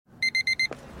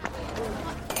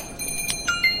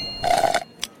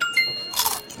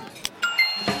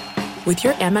With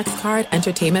your Amex card,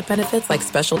 entertainment benefits like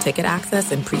special ticket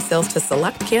access and pre-sales to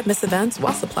select can't-miss events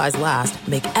while supplies last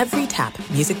make every tap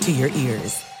music to your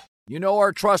ears. You know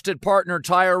our trusted partner,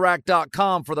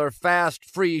 TireRack.com, for their fast,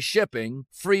 free shipping,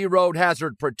 free road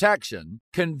hazard protection,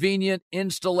 convenient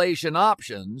installation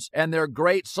options, and their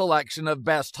great selection of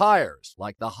best tires,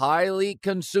 like the highly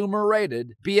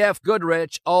consumer-rated BF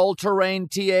Goodrich All-Terrain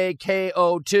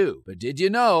TAKO2. But did you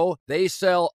know they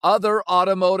sell other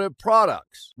automotive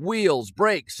products? Wheels,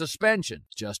 brakes, suspension,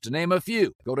 just to name a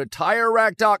few. Go to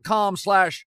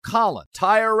TireRack.com/Colin.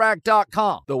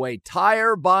 TireRack.com, the way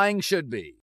tire buying should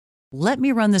be. "Let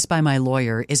me run this by my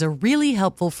lawyer" is a really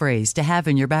helpful phrase to have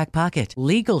in your back pocket.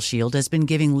 Legal Shield has been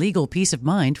giving legal peace of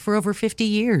mind for over 50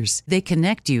 years. They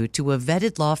connect you to a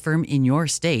vetted law firm in your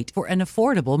state for an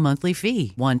affordable monthly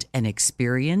fee. Want an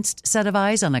experienced set of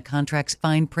eyes on a contract's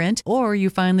fine print? Or you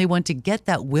finally want to get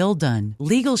that will done?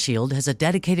 Legal Shield has a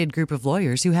dedicated group of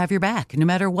lawyers who have your back, no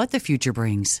matter what the future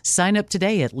brings. Sign up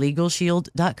today at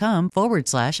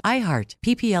LegalShield.com/iHeart.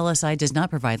 PPLSI does not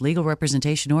provide legal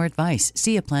representation or advice.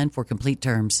 See a plan for complete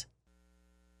terms.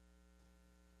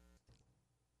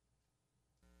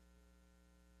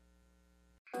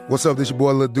 What's up, this your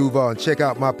boy Lil Duval, and check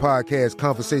out my podcast,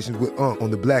 Conversations with Unc, on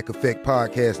the Black Effect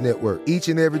Podcast Network. Each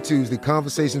and every Tuesday,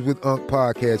 Conversations with Unc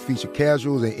podcast feature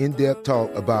casuals and in-depth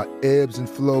talk about ebbs and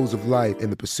flows of life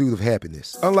and the pursuit of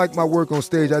happiness. Unlike my work on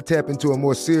stage, I tap into a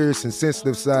more serious and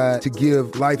sensitive side to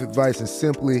give life advice and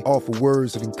simply offer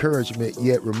words of encouragement,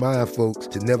 yet remind folks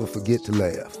to never forget to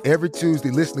laugh. Every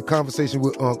Tuesday, listen to Conversation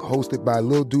with Unc, hosted by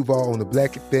Lil Duval on the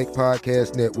Black Effect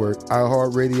Podcast Network,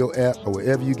 iHeartRadio app, or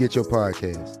wherever you get your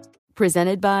podcasts.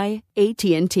 Presented by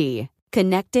AT&T.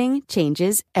 Connecting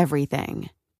changes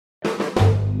everything.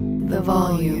 The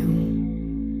volume.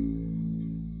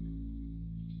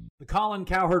 The Colin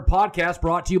Cowherd Podcast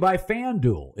brought to you by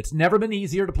FanDuel. It's never been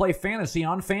easier to play fantasy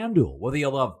on FanDuel. Whether you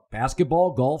love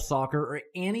basketball, golf, soccer, or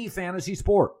any fantasy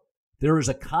sport, there is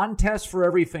a contest for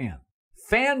every fan.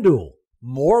 FanDuel,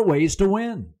 more ways to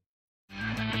win.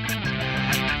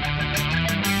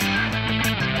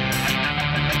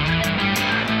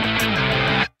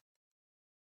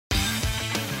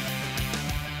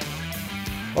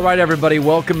 All right, everybody,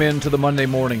 welcome into the Monday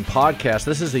Morning Podcast.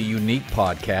 This is a unique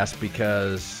podcast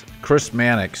because Chris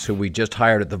Mannix, who we just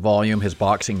hired at the Volume, his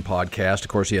boxing podcast, of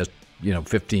course, he has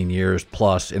 15 years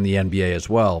plus in the NBA as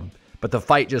well. But the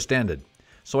fight just ended,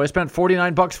 so I spent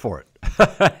 $49 for it,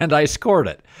 and I scored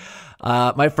it.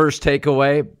 My first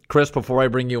takeaway, Chris, before I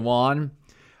bring you on,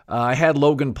 I had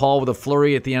Logan Paul with a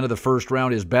flurry at the end of the first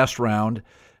round, his best round.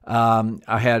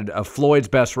 I had Floyd's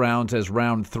best rounds as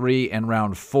round 3 and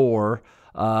round 4.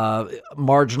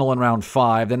 Marginal in round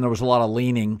 5. Then there was a lot of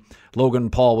leaning. Logan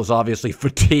Paul was obviously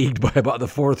fatigued by about the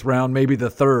 4th round, maybe the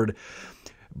 3rd.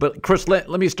 But Chris, let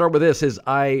me start with this.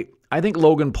 I think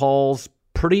Logan Paul's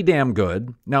pretty damn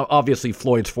good. Now, obviously,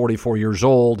 Floyd's 44 years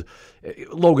old.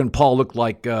 Logan Paul looked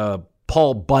like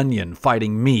Paul Bunyan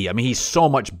fighting me. I mean, he's so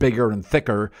much bigger and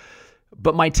thicker.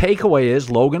 But my takeaway is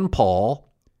Logan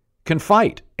Paul can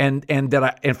fight. And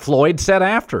Floyd said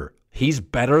after, he's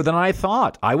better than I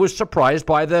thought. I was surprised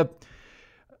by the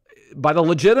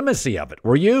legitimacy of it.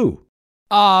 Were you?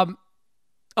 A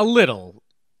little.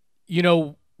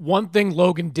 One thing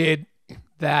Logan did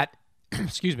that,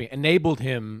 enabled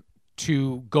him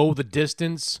to go the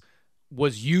distance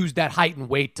was use that height and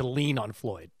weight to lean on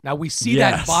Floyd. Now, we see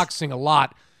that in boxing a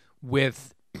lot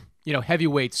with,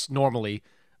 heavyweights normally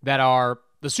that are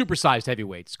the supersized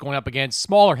heavyweights going up against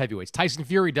smaller heavyweights. Tyson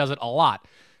Fury does it a lot.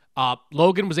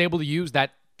 Logan was able to use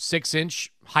that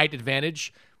 6-inch height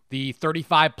advantage, the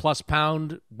 35-plus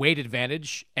pound weight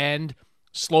advantage, and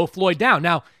slow Floyd down.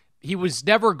 Now, he was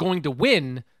never going to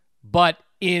win, but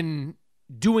in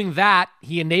doing that,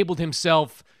 he enabled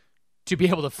himself to be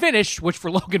able to finish, which for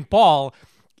Logan Paul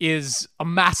is a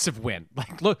massive win.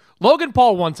 Logan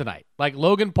Paul won tonight.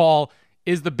 Logan Paul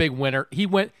is the big winner.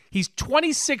 He's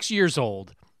 26 years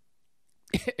old,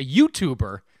 a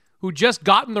YouTuber who just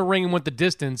got in the ring and went the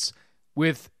distance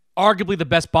with arguably the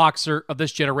best boxer of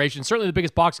this generation, certainly the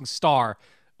biggest boxing star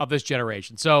of this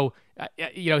generation. So,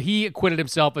 he acquitted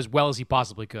himself as well as he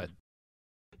possibly could.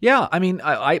 Yeah, I mean,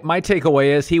 my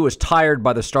takeaway is he was tired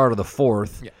by the start of the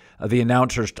 4th. Yeah. The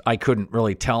announcers, I couldn't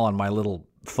really tell on my little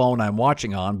phone I'm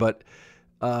watching on, but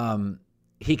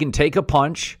he can take a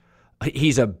punch.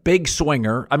 He's a big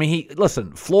swinger. I mean,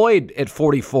 Floyd at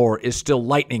 44 is still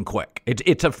lightning quick.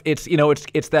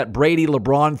 It's that Brady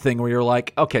LeBron thing where you're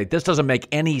like, okay, this doesn't make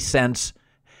any sense.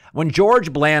 When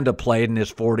George Blanda played in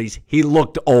his 40s, he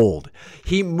looked old.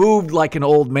 He moved like an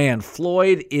old man.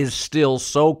 Floyd is still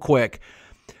so quick.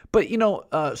 But,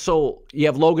 so you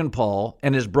have Logan Paul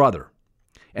and his brother.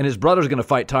 and his brother's going to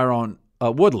fight Tyron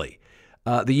Woodley,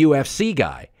 the UFC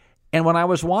guy. And when I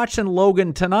was watching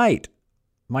Logan tonight,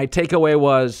 my takeaway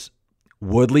was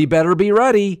Woodley better be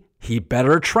ready. He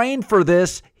better train for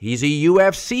this. He's a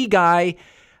UFC guy.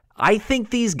 I think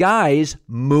these guys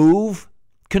move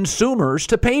consumers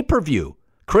to pay-per-view.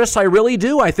 Chris, I really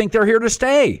do. I think they're here to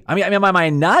stay. I mean, am I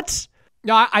nuts?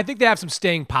 No, I think they have some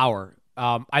staying power.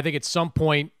 I think at some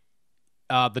point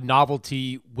the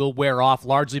novelty will wear off,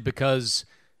 largely because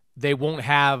they won't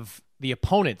have the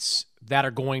opponents that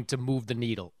are going to move the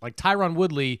needle. Like Tyron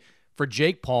Woodley for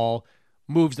Jake Paul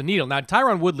moves the needle. Now,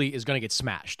 Tyron Woodley is going to get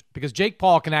smashed because Jake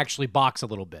Paul can actually box a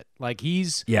little bit. Like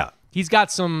he's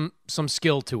got some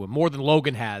skill to him, more than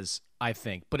Logan has, I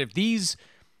think. But if these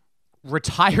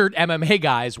retired MMA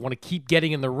guys want to keep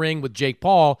getting in the ring with Jake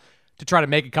Paul to try to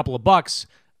make a couple of bucks,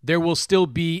 there will still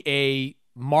be a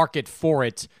market for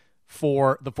it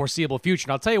for the foreseeable future.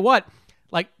 And I'll tell you what,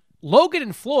 like Logan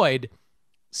and Floyd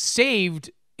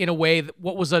saved in a way that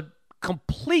what was a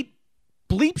complete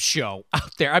bleep show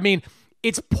out there. I mean,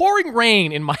 it's pouring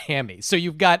rain in Miami. So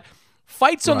you've got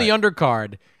fights on the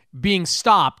undercard being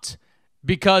stopped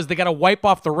because they got to wipe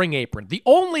off the ring apron. The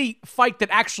only fight that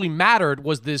actually mattered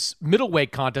was this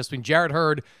middleweight contest between Jarrett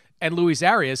Hurd and Luis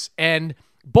Arias, and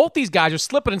both these guys are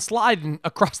slipping and sliding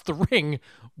across the ring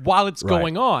while it's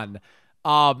going on.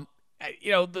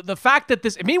 The fact that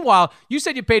this, meanwhile, you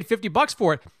said you paid $50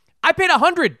 for it. I paid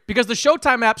 $100 because the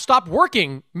Showtime app stopped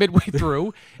working midway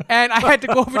through, and I had to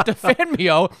go over to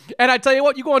Fanmio. And I tell you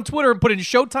what, you go on Twitter and put in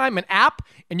Showtime and app,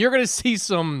 and you're going to see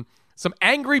some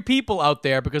angry people out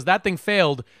there because that thing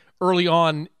failed early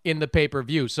on in the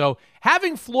pay-per-view. So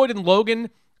having Floyd and Logan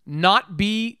not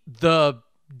be the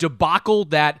debacle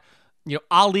that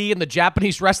Ali and the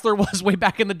Japanese wrestler was way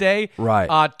back in the day,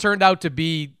 turned out to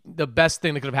be the best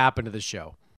thing that could have happened to this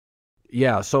show.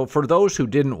 Yeah. So for those who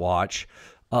didn't watch,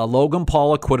 Logan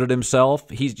Paul acquitted himself.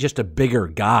 He's just a bigger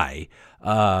guy.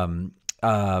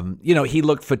 He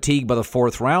looked fatigued by the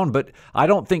fourth round, but I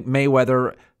don't think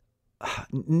Mayweather,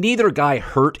 neither guy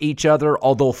hurt each other,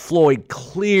 although Floyd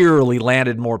clearly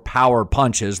landed more power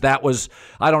punches. That was,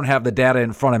 I don't have the data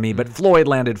in front of me, but Floyd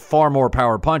landed far more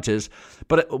power punches,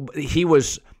 but he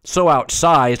was so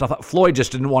outsized. I thought Floyd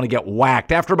just didn't want to get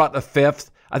whacked. After about the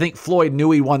fifth, I think Floyd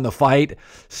knew he won the fight.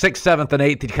 Sixth, seventh, and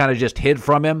eighth, he kind of just hid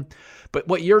from him. But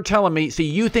what you're telling me, see,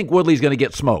 you think Woodley's going to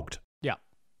get smoked? Yeah,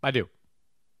 I do.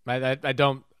 I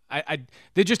don't.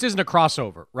 There just isn't a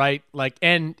crossover, right? Like,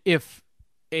 and if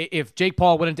Jake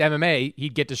Paul went into MMA,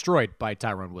 he'd get destroyed by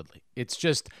Tyron Woodley. It's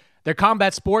just they're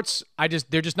combat sports.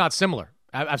 They're just not similar.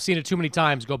 I've seen it too many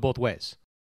times go both ways.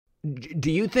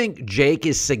 Do you think Jake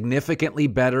is significantly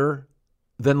better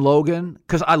than Logan?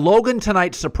 Because Logan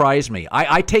tonight surprised me.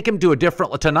 I take him to a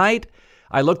different tonight.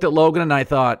 I looked at Logan and I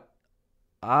thought,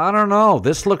 I don't know.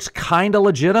 This looks kind of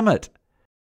legitimate.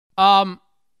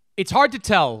 It's hard to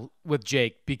tell with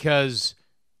Jake because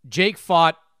Jake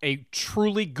fought a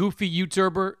truly goofy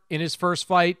YouTuber in his first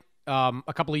fight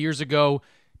a couple of years ago.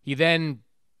 He then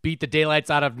beat the daylights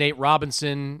out of Nate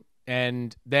Robinson,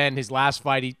 and then his last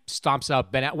fight, he stomps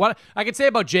out Ben. What I can say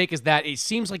about Jake is that it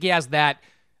seems like he has that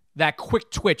quick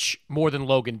twitch more than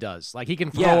Logan does. Like he can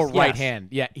throw a right hand.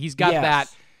 Yeah, he's got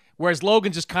that. Whereas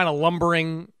Logan's just kind of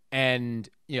lumbering and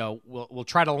we'll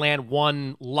try to land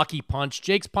one lucky punch.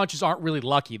 Jake's punches aren't really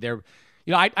lucky. They're,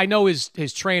 I know his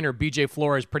trainer BJ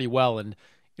Flores pretty well, and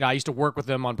I used to work with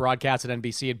him on broadcast at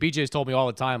NBC, and BJ's told me all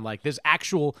the time, like, there's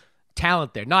actual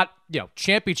talent there, not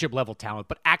championship level talent,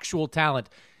 but actual talent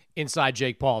inside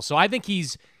Jake Paul. So I think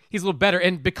he's a little better,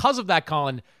 and because of that,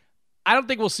 Colin, I don't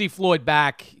think we'll see Floyd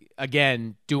back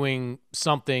again doing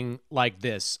something like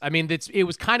this. I mean, it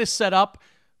was kind of set up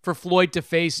for Floyd to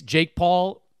face Jake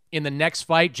Paul in the next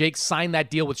fight. Jake signed that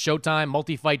deal with Showtime,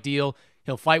 multi-fight deal.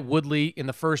 He'll fight Woodley in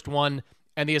the first one.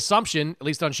 And the assumption, at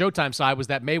least on Showtime's side, was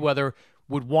that Mayweather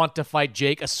would want to fight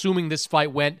Jake, assuming this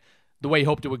fight went the way he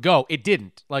hoped it would go. It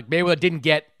didn't. Like, Mayweather didn't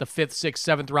get the 5th, 6th,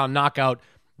 7th round knockout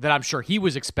that I'm sure he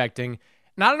was expecting.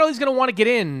 And I don't know if he's going to want to get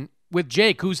in with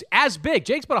Jake, who's as big.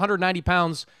 Jake's about 190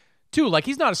 pounds, too. Like,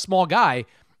 he's not a small guy.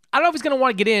 I don't know if he's going to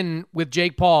want to get in with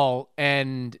Jake Paul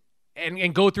and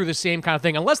go through the same kind of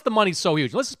thing, unless the money's so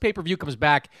huge. Unless this pay-per-view comes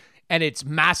back and it's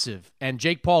massive, and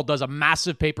Jake Paul does a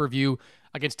massive pay-per-view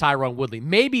against Tyron Woodley.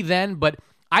 Maybe then, but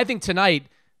I think tonight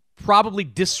probably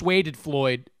dissuaded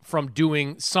Floyd from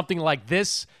doing something like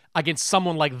this against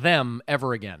someone like them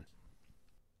ever again.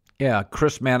 Yeah,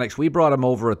 Chris Mannix, we brought him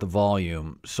over at the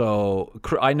Volume. So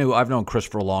I've known Chris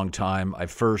for a long time. I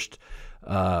first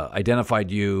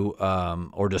identified you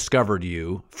or discovered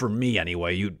you, for me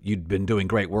anyway. You'd been doing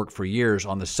great work for years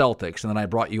on the Celtics, and then I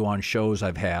brought you on shows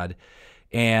I've had.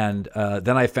 And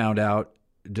then I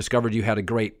discovered you had a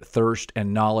great thirst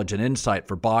and knowledge and insight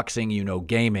for boxing,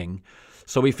 gaming.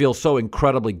 So we feel so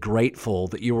incredibly grateful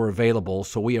that you were available.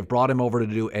 So we have brought him over to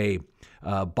do a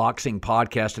boxing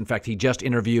podcast. In fact, he just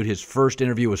interviewed. His first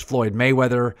interview was Floyd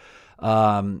Mayweather.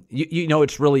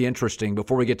 It's really interesting.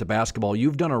 Before we get to basketball,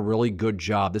 you've done a really good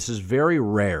job. This is very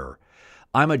rare.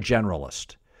 I'm a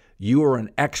generalist. You are an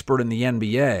expert in the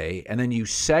NBA, and then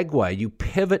you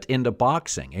pivot into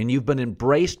boxing, and you've been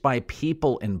embraced by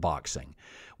people in boxing.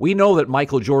 We know that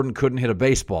Michael Jordan couldn't hit a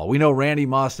baseball. We know Randy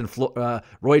Moss and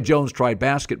Roy Jones tried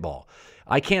basketball.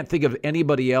 I can't think of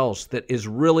anybody else that is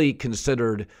really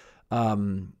considered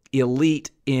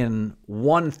elite in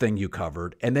one thing you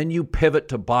covered, and then you pivot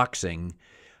to boxing.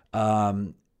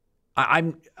 I'm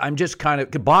just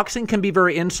boxing can be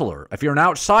very insular. If you're an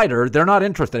outsider, they're not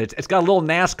interested. It's got a little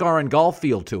NASCAR and golf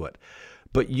feel to it.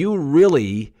 But you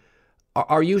really,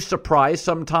 are you surprised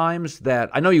sometimes that,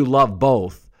 I know you love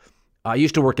both. I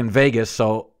used to work in Vegas,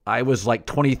 so I was like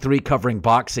 23 covering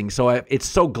boxing. So it's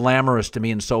so glamorous to me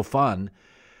and so fun.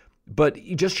 But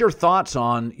just your thoughts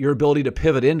on your ability to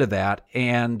pivot into that.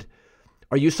 And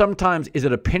is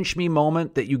it a pinch me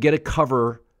moment that you get to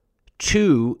cover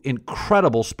two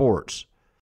incredible sports?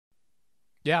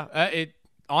 Yeah,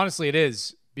 honestly it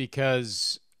is,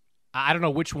 because I don't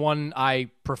know which one I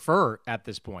prefer at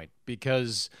this point,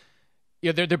 because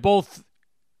they're both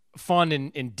fun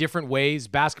in different ways.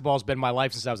 Basketball's been my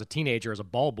life since I was a teenager as a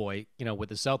ball boy, with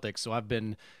the Celtics. So I've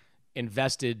been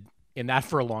invested in that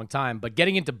for a long time. But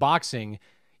getting into boxing,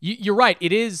 you're right,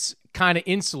 it is kind of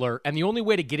insular, and the only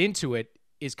way to get into it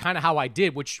is kind of how I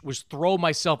did, which was throw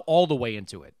myself all the way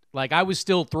into it. Like, I was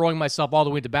still throwing myself all the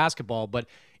way into basketball, but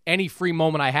any free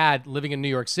moment I had living in New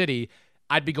York City,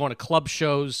 I'd be going to club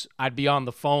shows, I'd be on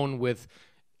the phone with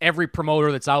every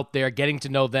promoter that's out there, getting to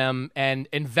know them, and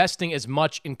investing as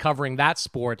much in covering that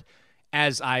sport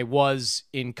as I was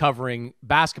in covering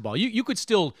basketball. You could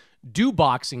still do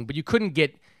boxing, but you couldn't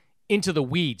get into the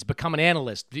weeds, become an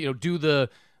analyst, do the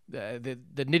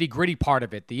nitty-gritty part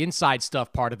of it, the inside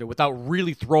stuff part of it, without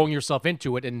really throwing yourself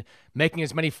into it and making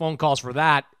as many phone calls for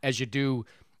that as you do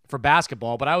for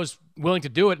basketball. But I was willing to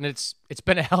do it, and it's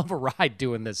been a hell of a ride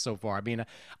doing this so far. I mean,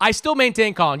 I still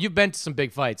maintain, Colin, you've been to some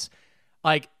big fights.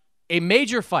 Like a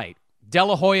major fight, De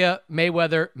La Hoya,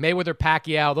 Mayweather,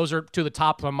 Pacquiao, those are two of the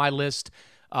top on my list.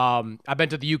 I've been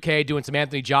to the UK doing some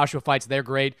Anthony Joshua fights. They're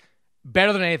great.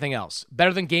 Better than anything else.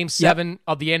 Better than Game 7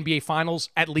 of the NBA Finals,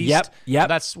 at least. Yep.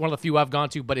 That's one of the few I've gone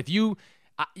to. But if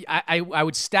I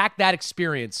would stack that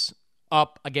experience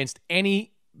up against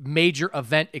any major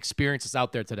event experiences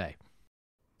out there today.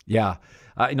 Yeah.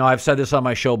 I've said this on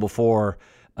my show before.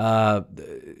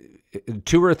 2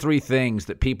 or 3 things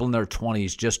that people in their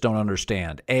 20s just don't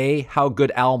understand. A, how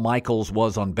good Al Michaels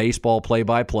was on baseball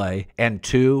play-by-play. And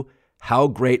 2, how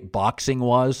great boxing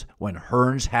was when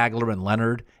Hearns, Hagler, and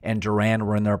Leonard and Duran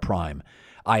were in their prime.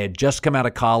 I had just come out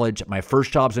of college. My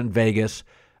first job's in Vegas.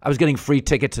 I was getting free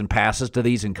tickets and passes to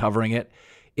these and covering it.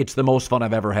 It's the most fun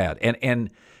I've ever had. And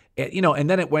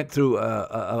then it went through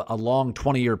a long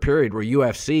 20-year period where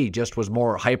UFC just was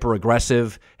more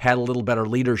hyper-aggressive, had a little better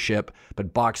leadership,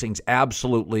 but boxing's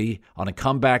absolutely on a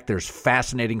comeback. There's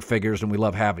fascinating figures, and we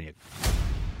love having you.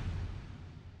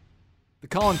 The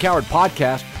Colin Cowherd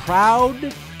Podcast,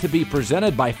 proud to be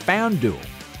presented by FanDuel.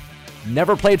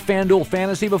 Never played FanDuel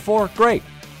Fantasy before? Great.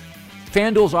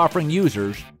 FanDuel's offering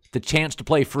users the chance to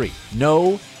play free.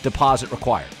 No deposit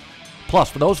required.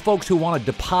 Plus, for those folks who want to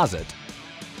deposit,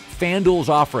 FanDuel's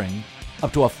offering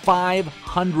up to a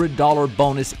 $500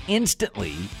 bonus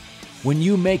instantly when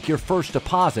you make your first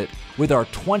deposit with our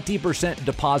 20%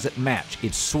 deposit match.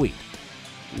 It's sweet.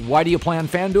 Why do you play on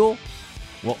FanDuel?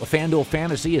 Well, the FanDuel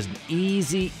Fantasy is an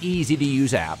easy to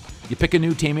use app. You pick a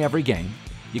new team every game.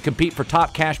 You compete for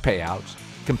top cash payouts.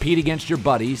 Compete against your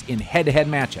buddies in head-to-head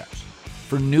matchups.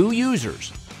 For new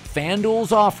users,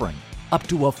 FanDuel's offering up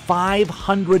to a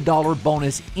 $500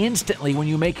 bonus instantly when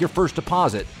you make your first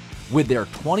deposit with their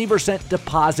 20%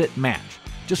 deposit match.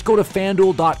 Just go to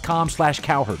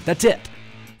FanDuel.com/Cowherd. That's it.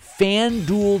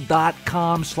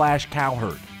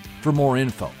 FanDuel.com/Cowherd for more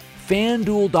info.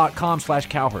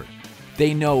 FanDuel.com/Cowherd.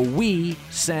 They know we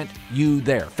sent you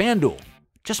there. FanDuel,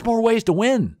 just more ways to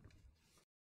win.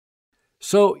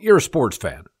 So you're a sports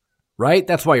fan, right?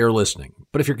 That's why you're listening.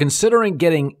 But if you're considering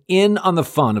getting in on the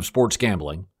fun of sports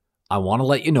gambling, I want to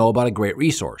let you know about a great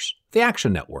resource, the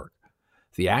Action Network.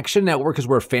 The Action Network is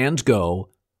where fans go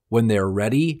when they're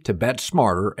ready to bet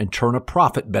smarter and turn a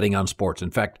profit betting on sports. In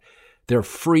fact, their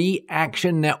free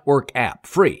Action Network app,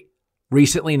 free,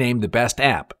 recently named the best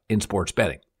app in sports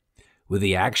betting. With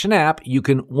the Action app, you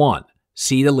can 1.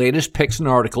 See the latest picks and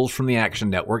articles from the Action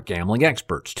Network gambling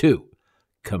experts. 2,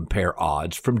 compare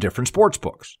odds from different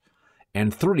sportsbooks.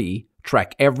 And 3,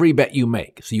 track every bet you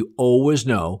make so you always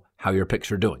know how your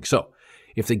picks are doing. So,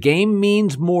 if the game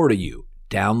means more to you,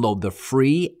 download the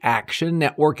free Action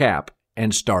Network app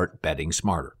and start betting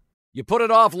smarter. You put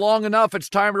it off long enough, it's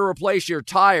time to replace your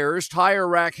tires. Tire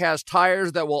Rack has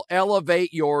tires that will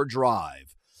elevate your drive.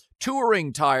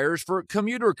 Touring tires for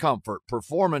commuter comfort,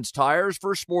 performance tires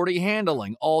for sporty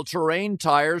handling, all-terrain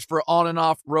tires for on- and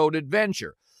off-road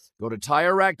adventure. Go to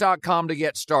TireRack.com to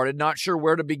get started. Not sure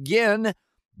where to begin?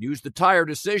 Use the Tire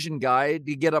Decision Guide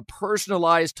to get a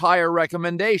personalized tire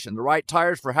recommendation, the right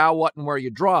tires for how, what, and where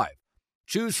you drive.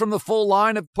 Choose from the full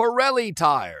line of Pirelli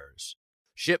tires.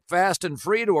 Ship fast and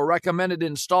free to a recommended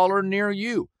installer near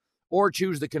you. Or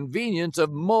choose the convenience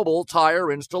of mobile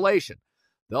tire installation.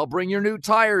 They'll bring your new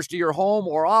tires to your home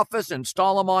or office and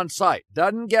install them on site.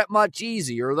 Doesn't get much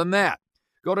easier than that.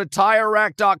 Go to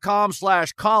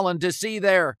TireRack.com/Colin to see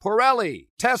their Pirelli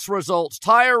test results,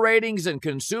 tire ratings, and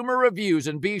consumer reviews,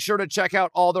 and be sure to check out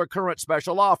all their current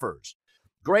special offers.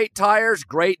 Great tires,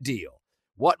 great deal.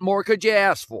 What more could you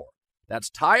ask for? That's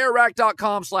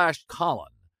TireRack.com/Colin.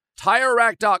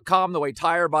 TireRack.com, the way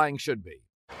tire buying should be.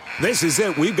 This is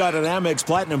it. We've got an Amex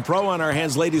Platinum Pro on our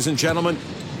hands, ladies and gentlemen.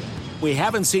 We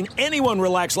haven't seen anyone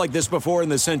relax like this before in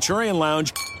the Centurion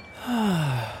Lounge.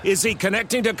 Is he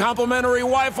connecting to complimentary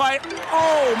Wi-Fi?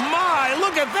 Oh, my!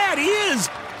 Look at that! He is!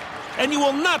 And you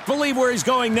will not believe where he's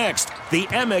going next. The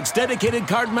Amex dedicated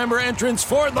card member entrance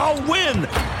for the win!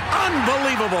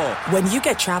 Unbelievable! When you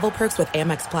get travel perks with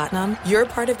Amex Platinum, you're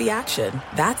part of the action.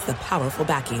 That's the powerful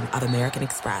backing of American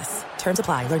Express. Terms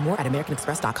apply. Learn more at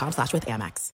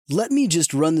americanexpress.com/withAmex. "Let me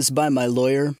just run this by my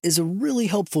lawyer" is a really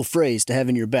helpful phrase to have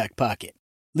in your back pocket.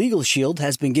 Legal Shield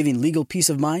has been giving legal peace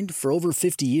of mind for over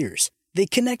 50 years. They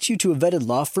connect you to a vetted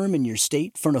law firm in your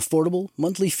state for an affordable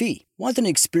monthly fee. Want an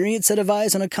experienced set of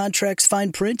eyes on a contract's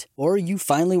fine print? Or you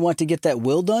finally want to get that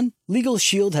will done? Legal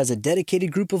Shield has a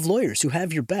dedicated group of lawyers who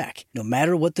have your back, no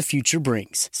matter what the future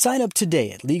brings. Sign up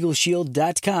today at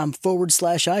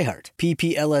LegalShield.com/iHeart.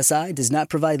 PPLSI does not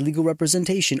provide legal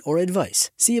representation or advice.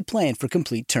 See a plan for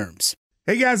complete terms.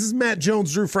 Hey guys, this is Matt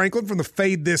Jones, Drew Franklin from the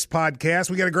Fade This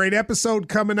podcast. We got a great episode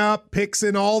coming up, picks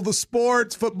in all the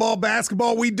sports, football,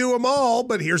 basketball, we do them all,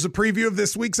 but here's a preview of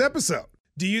this week's episode.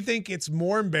 Do you think it's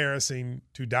more embarrassing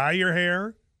to dye your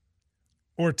hair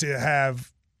or to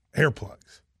have hair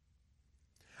plugs?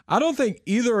 I don't think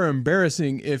either are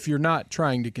embarrassing if you're not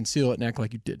trying to conceal it and act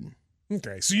like you didn't.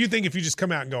 Okay, so you think if you just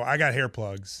come out and go, I got hair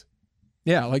plugs.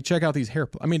 Yeah, like check out these hair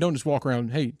plugs. I mean, don't just walk around,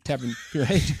 hey, tapping,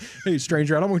 hey,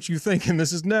 stranger, I don't want you thinking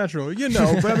this is natural, but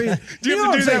I mean. Do you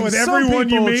have to do that with everyone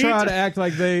you meet? Try to act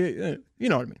like they, you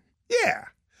know what I mean. Yeah,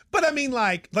 but I mean,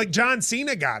 like John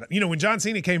Cena got it. You know, when John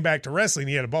Cena came back to wrestling,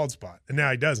 he had a bald spot, and now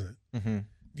he doesn't. Mm-hmm.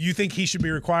 You think he should be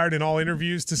required in all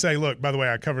interviews to say, look, by the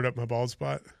way, I covered up my bald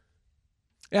spot?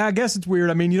 Yeah, I guess it's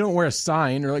weird. I mean, you don't wear a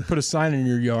sign or put a sign in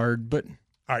your yard, but.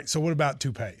 All right, so what about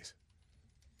toupees?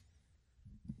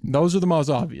 Those are the most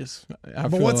obvious.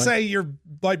 But let's say you're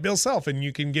like Bill Self and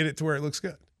you can get it to where it looks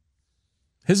good.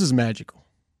 His is magical.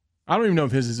 I don't even know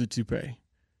if his is a toupee.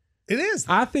 It is.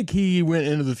 I think he went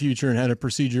into the future and had a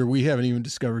procedure we haven't even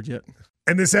discovered yet.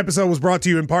 And this episode was brought to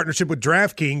you in partnership with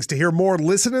DraftKings. To hear more,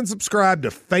 listen and subscribe to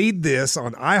Fade This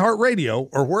on iHeartRadio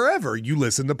or wherever you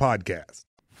listen to podcasts.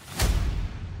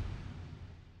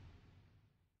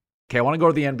 Okay, I want to go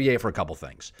to the NBA for a couple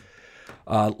things.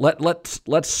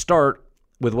 Let's start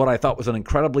with what I thought was an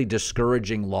incredibly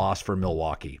discouraging loss for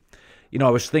Milwaukee. You know,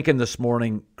 I was thinking this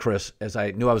morning, Chris, as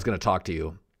I knew I was going to talk to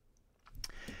you,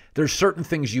 there's certain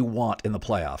things you want in the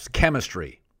playoffs.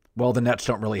 Chemistry, well, the Nets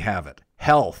don't really have it.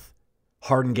 Health,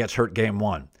 Harden gets hurt game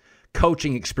one.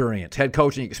 Coaching experience, head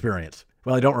coaching experience,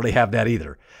 well, they don't really have that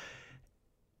either.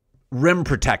 Rim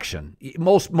protection,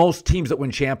 most teams that win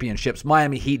championships,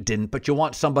 Miami Heat didn't, but you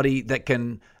want somebody that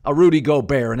can, a Rudy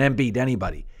Gobert, an Embiid,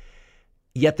 anybody.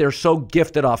 Yet they're so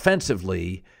gifted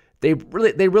offensively, they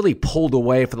really pulled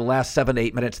away for the last 7 to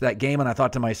 8 minutes of that game, and I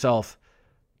thought to myself,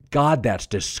 God, that's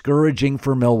discouraging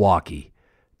for Milwaukee.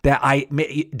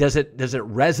 Does it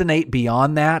resonate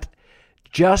beyond that?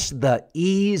 Just the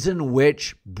ease in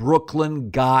which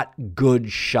Brooklyn got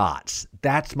good shots.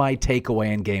 That's my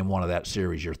takeaway in game one of that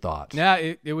series. Your thoughts?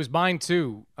 Yeah, it was mine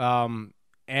too.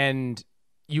 And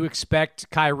you expect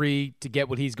Kyrie to get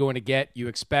what he's going to get. You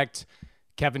expect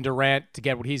Kevin Durant to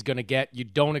get what he's going to get. You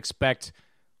don't expect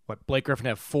Blake Griffin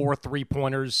to have 4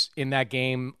 3-pointers in that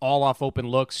game, all off open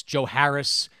looks. Joe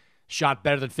Harris shot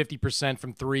better than 50%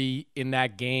 from 3 in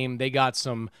that game. They got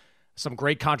some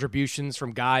great contributions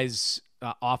from guys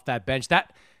off that bench.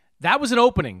 that was an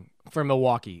opening for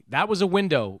Milwaukee. That was a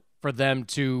window for them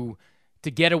to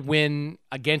get a win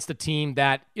against a team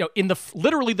that, in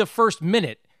literally the first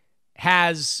minute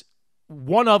has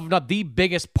one of not the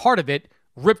biggest part of it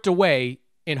ripped away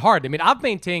in Harden. I mean, I've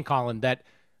maintained, Colin, that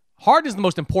Harden is the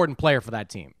most important player for that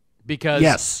team because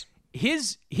yes.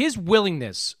 his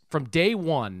willingness from day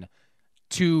one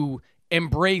to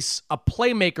embrace a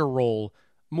playmaker role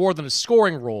more than a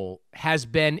scoring role has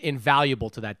been invaluable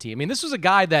to that team. I mean, this was a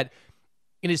guy that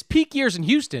in his peak years in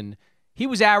Houston, he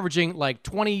was averaging like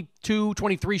 22,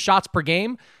 23 shots per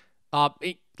game.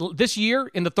 This year,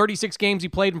 in the 36 games he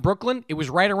played in Brooklyn, it was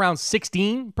right around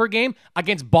 16 per game.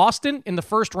 Against Boston in the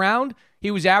first round,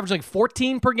 he was averaging like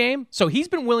 14 per game. So he's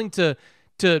been willing to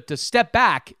step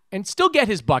back and still get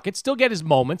his buckets, still get his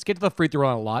moments, get to the free throw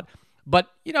line a lot. But,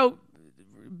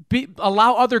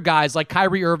 allow other guys like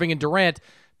Kyrie Irving and Durant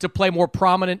to play more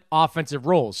prominent offensive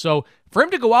roles. So for him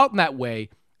to go out in that way,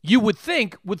 you would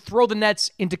think would throw the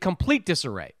Nets into complete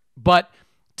disarray. But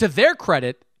to their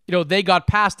credit, they got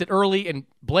past it early, and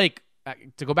Blake,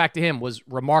 to go back to him, was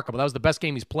remarkable. That was the best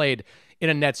game he's played in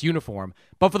a Nets uniform.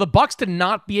 But for the Bucks to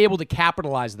not be able to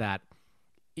capitalize that,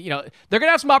 they're going to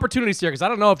have some opportunities here because I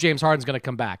don't know if James Harden's going to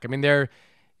come back. I mean,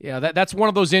 that's one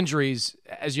of those injuries,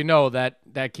 as you know,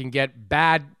 that can get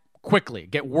bad quickly,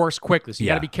 get worse quickly. So you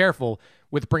got to be careful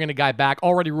with bringing a guy back,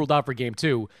 already ruled out for game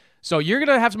 2. So you're going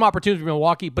to have some opportunities for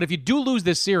Milwaukee, but if you do lose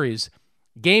this series,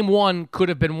 game 1 could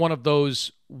have been one of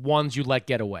those ones you let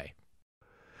get away.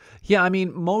 Yeah, I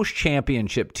mean, most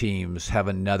championship teams have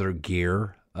another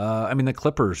gear. The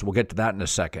Clippers, we'll get to that in a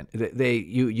second.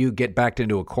 You get backed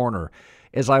into a corner.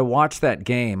 As I watched that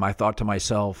game, I thought to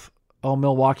myself, oh,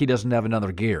 Milwaukee doesn't have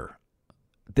another gear.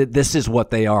 This is what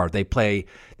they are. They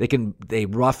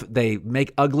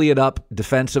make ugly it up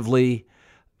defensively.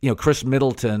 Chris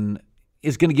Middleton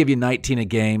is going to give you 19 a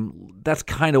game. That's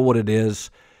kind of what it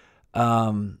is.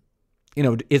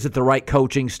 Is it the right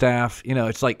coaching staff?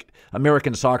 It's like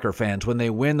American soccer fans. When they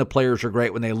win, the players are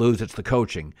great. When they lose, it's the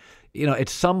coaching. At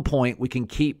some point, we can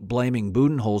keep blaming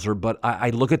Budenholzer, but I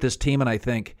look at this team and I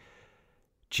think,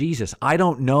 Jesus, I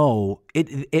don't know.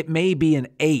 It may be an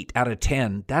 8 out of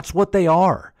 10. That's what they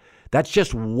are. That's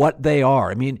just what they are.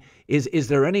 I mean, is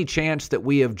there any chance that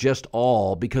we have just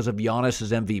all, because of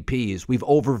Giannis's MVPs, we've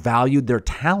overvalued their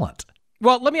talent?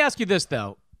 Well, let me ask you this,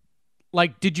 though.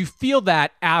 Like, did you feel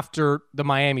that after the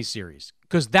Miami series?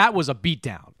 Because that was a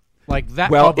beatdown. Like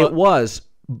that. Well, it was,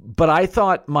 but I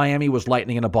thought Miami was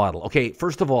lightning in a bottle. Okay,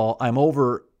 first of all, I'm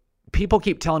over. People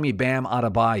keep telling me Bam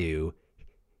Adebayo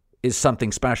is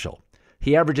something special.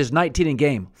 He averages 19 a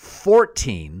game,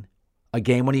 14 a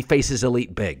game when he faces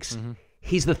elite bigs. Mm-hmm.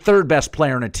 He's the third best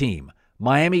player in a team.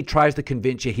 Miami tries to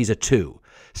convince you he's a 2.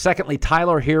 Secondly,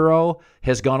 Tyler Hero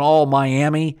has gone all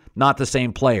Miami, not the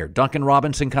same player. Duncan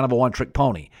Robinson, kind of a one-trick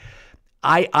pony.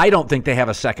 I don't think they have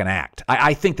a second act.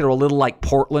 I think they're a little like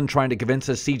Portland trying to convince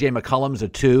us C.J. McCollum's a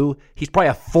 2. He's probably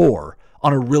a 4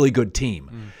 on a really good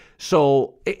team.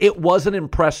 So it was an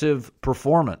impressive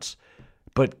performance.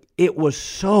 But it was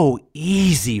so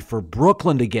easy for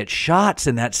Brooklyn to get shots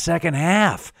in that second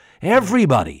half.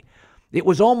 Everybody. It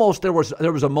was almost, there was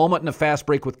a moment in the fast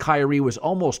break with Kyrie was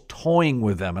almost toying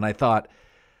with them. And I thought,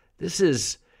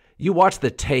 you watch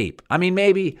the tape. I mean,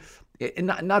 maybe,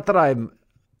 not that I'm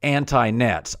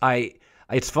anti-Nets.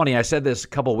 It's funny, I said this a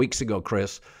couple of weeks ago,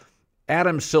 Chris.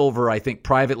 Adam Silver, I think,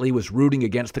 privately was rooting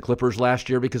against the Clippers last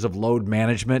year because of load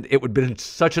management. It would have been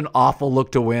such an awful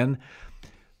look to win.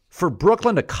 For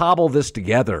Brooklyn to cobble this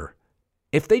together,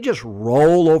 if they just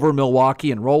roll over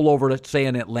Milwaukee and roll over, let's say,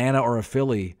 an Atlanta or a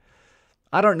Philly,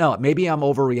 I don't know. Maybe I'm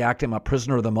overreacting. I'm a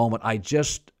prisoner of the moment. I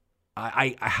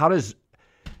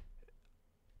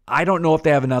don't know if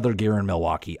they have another gear in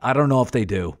Milwaukee. I don't know if they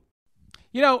do.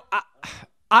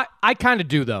 I kind of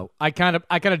do, though. I kind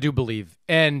of do believe.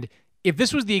 And if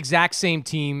this was the exact same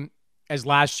team as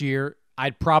last year,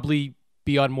 I'd probably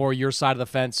be on more your side of the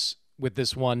fence with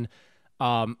this one.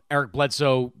 Eric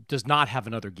Bledsoe does not have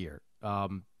another gear.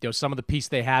 Some of the piece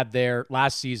they had there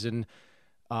last season,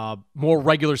 more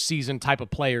regular season type of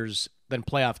players than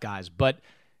playoff guys. But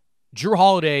Jrue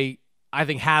Holiday, I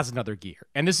think, has another gear.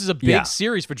 And this is a big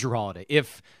series for Jrue Holiday.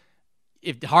 If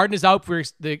Harden is out for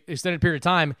the extended period of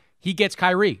time, he gets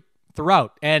Kyrie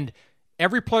throughout. And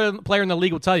every player in the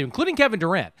league will tell you, including Kevin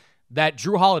Durant, that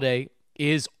Jrue Holiday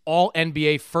is all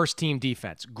NBA first-team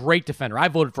defense. Great defender. I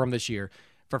voted for him this year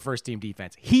for first-team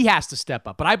defense. He has to step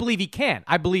up, but I believe he can.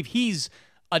 I believe he's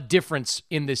a difference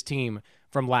in this team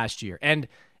from last year. And,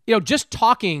 just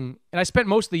talking, and I spent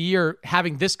most of the year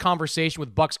having this conversation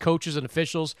with Bucks coaches and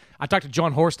officials. I talked to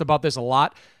John Horst about this a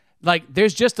lot. Like,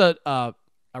 there's just a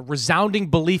resounding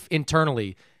belief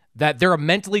internally that they're a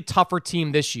mentally tougher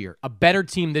team this year, a better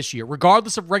team this year,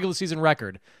 regardless of regular season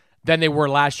record, than they were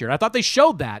last year. And I thought they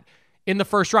showed that in the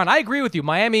first round. I agree with you.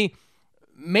 Miami,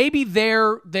 maybe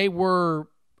they were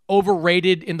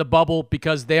overrated in the bubble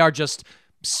because they are just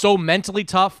so mentally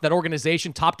tough. That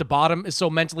organization, top to bottom, is so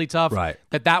mentally tough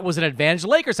that was an advantage. The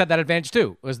Lakers had that advantage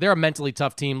too, because they're a mentally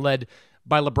tough team led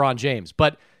by LeBron James.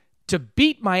 But to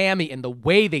beat Miami in the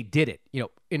way they did it,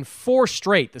 in 4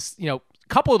 straight, a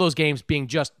couple of those games being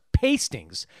just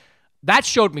pastings, that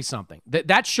showed me something.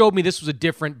 That showed me this was a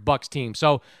different Bucks team.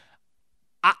 So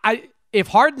if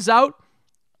Harden's out,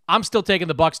 I'm still taking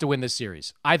the Bucks to win this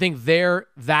series. I think they're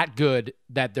that good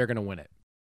that they're going to win it.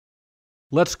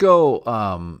 Let's go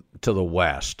to the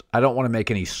West. I don't want to make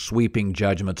any sweeping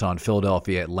judgments on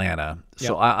Philadelphia, Atlanta.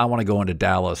 So I want to go into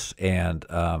Dallas and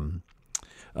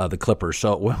the Clippers.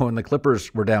 So when the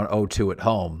Clippers were down 0-2 at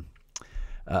home,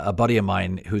 a buddy of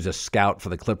mine who's a scout for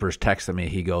the Clippers texted me.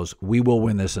 He goes, "We will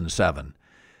win this in 7.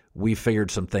 We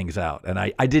figured some things out." And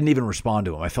I didn't even respond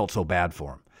to him. I felt so bad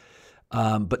for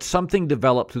him. But something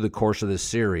developed through the course of this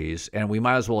series, and we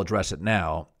might as well address it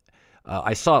now.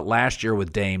 I saw it last year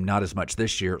with Dame, not as much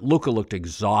this year. Luka looked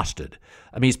exhausted.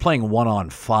 I mean, he's playing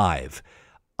 1-on-5.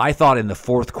 I thought in the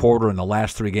fourth quarter in the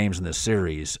last 3 games in this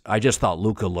series, I just thought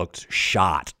Luka looked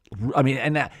shot. I mean,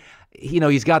 and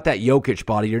he's got that Jokic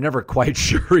body. You're never quite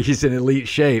sure he's in elite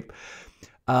shape.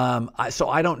 So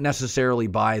I don't necessarily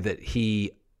buy that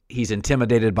he's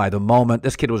intimidated by the moment.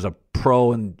 This kid was a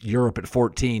pro in Europe at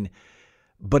 14.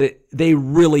 But they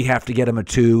really have to get him a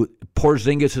 2.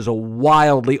 Porzingis is a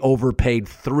wildly overpaid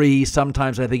 3.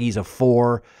 Sometimes I think he's a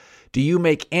 4. Do you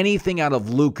make anything out of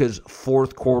Luka's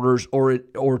fourth quarters, or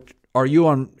are you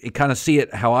on kind of see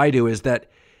it how I do, is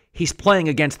that he's playing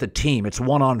against the team? It's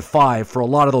 1-on-5 for a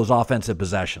lot of those offensive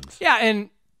possessions. Yeah, and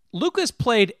Luka's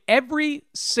played every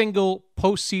single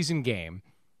postseason game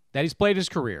that he's played his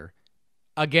career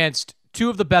against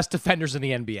 2 of the best defenders in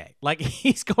the NBA. Like,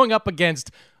 he's going up against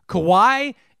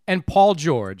Kawhi and Paul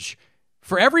George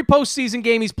for every postseason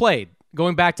game he's played,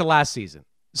 going back to last season.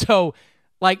 So,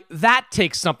 that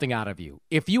takes something out of you.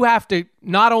 If you have to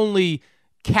not only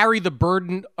carry the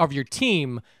burden of your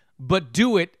team, but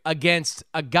do it against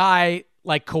a guy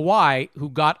like Kawhi, who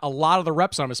got a lot of the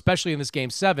reps on him, especially in this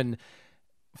Game 7,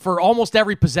 for almost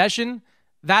every possession,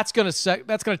 that's gonna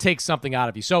take something out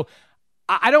of you. So,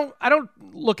 I don't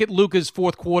look at Luka's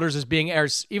fourth quarters as being, or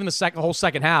even the whole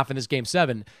second half in this Game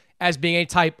 7, as being a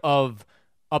type of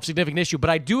significant issue. But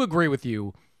I do agree with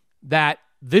you that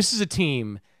this is a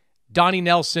team, Donnie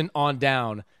Nelson on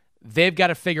down, they've got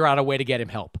to figure out a way to get him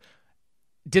help.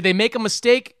 Did they make a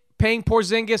mistake paying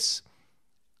Porzingis?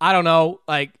 I don't know.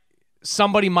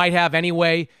 Somebody might have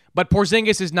anyway, but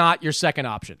Porzingis is not your second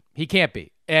option. He can't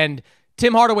be. And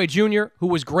Tim Hardaway Jr., who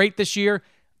was great this year,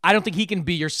 I don't think he can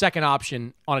be your second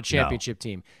option on a championship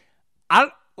team. I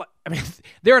mean,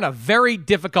 they're in a very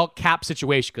difficult cap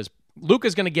situation because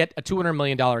Luka's going to get a $200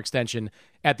 million extension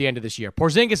at the end of this year.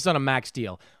 Porzingis is on a max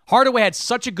deal. Hardaway had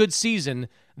such a good season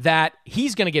that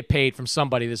he's going to get paid from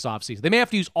somebody this offseason. They may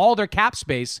have to use all their cap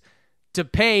space to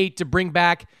pay to bring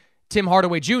back Tim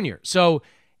Hardaway Jr. So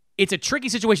it's a tricky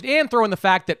situation. And throw in the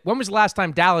fact that when was the last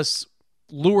time Dallas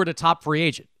lured a top free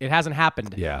agent? It hasn't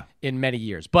happened in many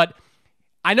years. But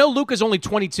I know Luka's only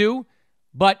 22,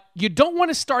 but you don't want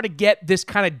to start to get this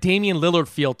kind of Damian Lillard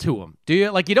feel to him, do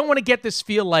you? You don't want to get this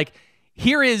feel like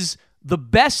here is the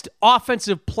best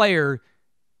offensive player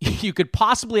you could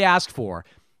possibly ask for,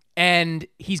 and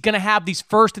he's going to have these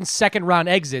first and second round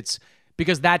exits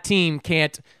because that team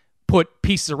can't put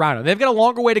pieces around him. They've got a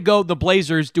longer way to go than the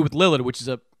Blazers do with Lillard, which is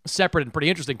a separate and pretty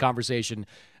interesting conversation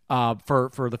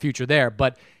for the future there.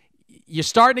 But you're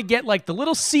starting to get the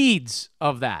little seeds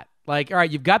of that. All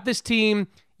right, you've got this team.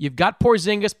 You've got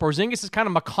Porzingis. Porzingis is kind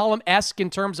of McCollum-esque in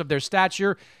terms of their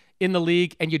stature in the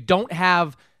league, and you don't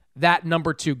have that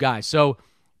number 2 guy. So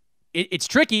it's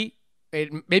tricky.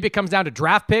 Maybe it comes down to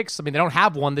draft picks. I mean, they don't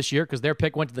have one this year because their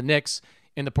pick went to the Knicks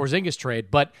in the Porzingis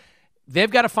trade, but they've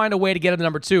got to find a way to get him to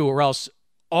number 2, or else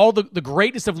all the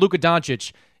greatness of Luka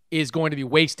Doncic is going to be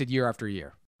wasted year after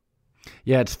year.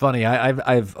 Yeah, it's funny.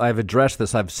 I've addressed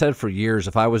this. I've said for years,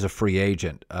 if I was a free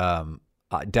agent,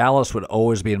 Dallas would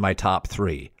always be in my top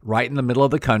 3, right in the middle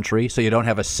of the country, so you don't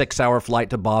have a 6-hour flight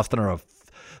to Boston or a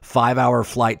 5-hour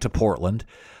flight to Portland.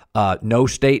 No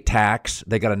state tax.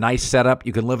 They got a nice setup.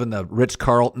 You can live in the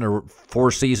Ritz-Carlton or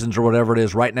Four Seasons or whatever it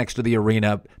is right next to the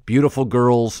arena. Beautiful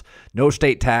girls, no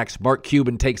state tax. Mark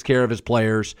Cuban takes care of his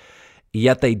players.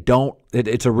 Yet they don't.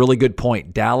 It's a really good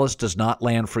point. Dallas does not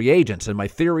land free agents. And my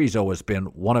theory's always been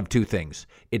one of 2 things.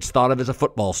 It's thought of as a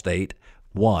football state,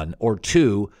 1, or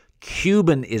 2,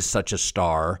 Cuban is such a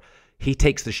star. he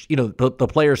takes the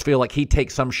players feel like he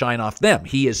takes some shine off them.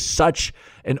 He is such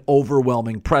an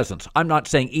overwhelming presence. I'm not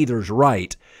saying either's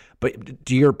right, but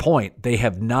to your point, they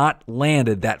have not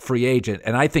landed that free agent,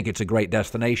 and I think it's a great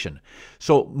destination.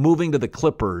 So moving to the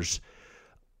Clippers,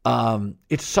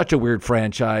 it's such a weird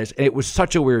franchise, and it was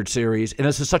such a weird series, and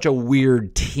this is such a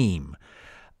weird team.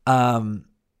 I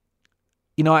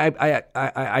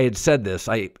had said this.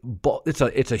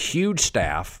 It's a huge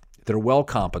staff. They're well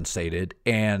compensated,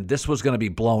 and this was going to be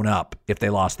blown up if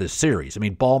they lost this series. I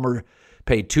mean, Ballmer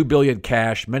paid $2 billion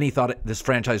cash. Many thought this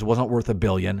franchise wasn't worth $1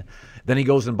 billion. Then he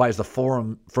goes and buys the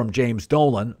Forum from James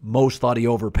Dolan. Most thought he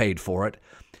overpaid for it.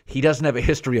 He doesn't have a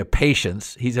history of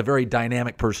patience. He's a very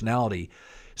dynamic personality.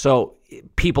 So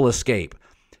people escape.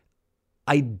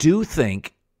 I do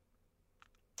think,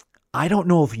 I don't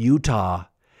know if Utah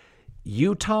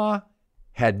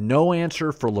had no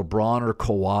answer for LeBron or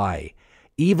Kawhi.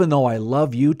 Even though I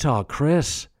love Utah,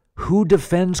 Chris, who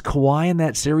defends Kawhi in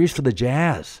that series for the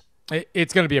Jazz?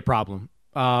 It's going to be a problem.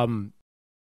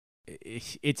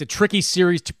 It's a tricky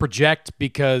series to project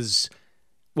because,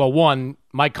 well, one,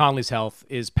 Mike Conley's health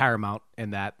is paramount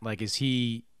in that. Like, is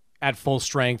he at full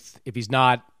strength? If he's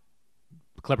not,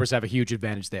 the Clippers have a huge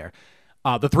advantage there.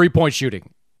 The three-point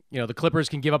shooting. The Clippers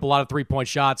can give up a lot of three-point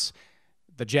shots.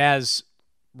 The Jazz,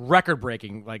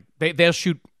 record-breaking. Like, they'll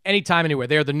shoot anytime, anywhere.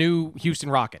 They're the new Houston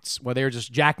Rockets, where they're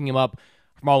just jacking them up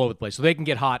from all over the place. So they can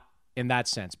get hot in that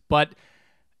sense. But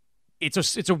it's a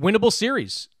winnable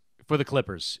series for the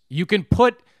Clippers. You can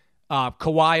put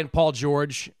Kawhi and Paul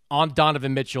George on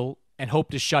Donovan Mitchell and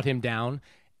hope to shut him down.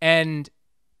 And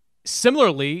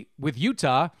similarly, with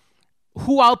Utah,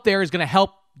 who out there is going to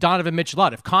help Donovan Mitchell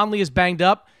out? If Conley is banged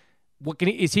up,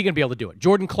 is he going to be able to do it?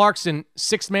 Jordan Clarkson,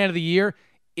 6th man of the year,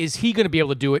 is he going to be able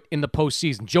to do it in the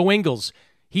postseason? Joe Ingles,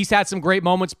 he's had some great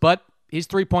moments, but his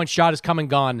three-point shot has come and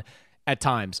gone at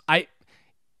times.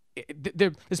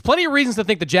 There's plenty of reasons to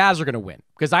think the Jazz are going to win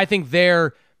because I think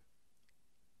they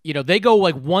go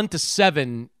like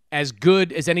 1-7 as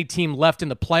good as any team left in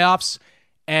the playoffs,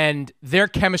 and their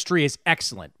chemistry is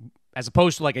excellent. As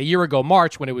opposed to like a year ago,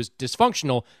 March, when it was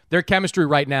dysfunctional, their chemistry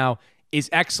right now is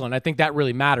excellent. I think that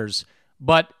really matters.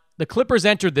 But the Clippers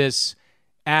entered this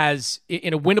as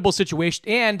in a winnable situation,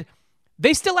 and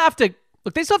they still have to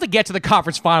get to the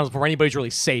conference finals before anybody's really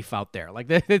safe out there. Like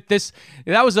that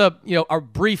was a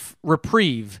brief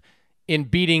reprieve in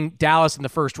beating Dallas in the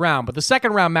first round, but the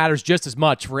second round matters just as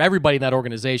much for everybody in that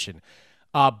organization.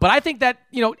 But I think that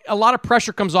a lot of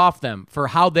pressure comes off them for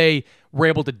how they were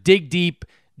able to dig deep,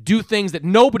 do things that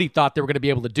nobody thought they were going to be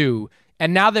able to do,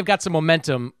 and now they've got some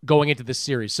momentum going into this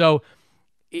series. So,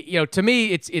 to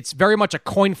me, it's very much a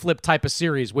coin flip type of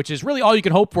series, which is really all you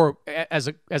can hope for as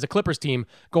a Clippers team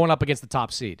going up against the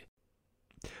top seed.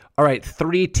 All right,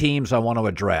 3 teams I want to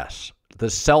address. The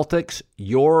Celtics,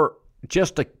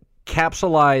 just to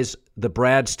capsulize the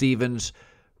Brad Stevens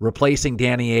replacing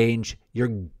Danny Ainge, your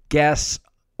guess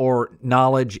or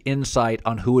knowledge, insight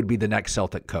on who would be the next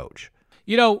Celtic coach.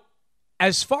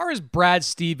 As far as Brad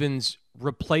Stevens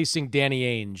replacing Danny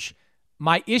Ainge,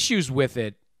 my issues with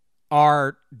it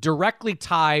are directly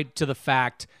tied to the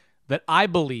fact that I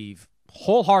believe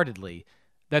wholeheartedly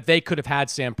that they could have had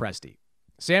Sam Presti.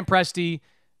 Sam Presti,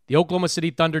 the Oklahoma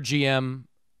City Thunder GM,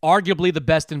 arguably the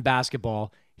best in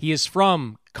basketball. He is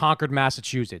from Concord,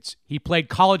 Massachusetts. He played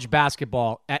college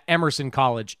basketball at Emerson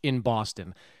College in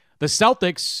Boston. The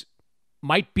Celtics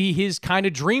might be his kind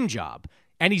of dream job.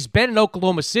 And he's been in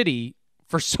Oklahoma City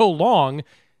for so long.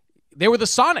 They were the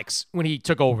Sonics when he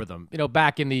took over them,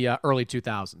 back in the early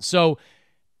 2000s. So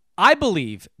I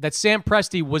believe that Sam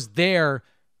Presti was there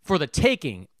for the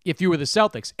taking if you were the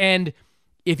Celtics. And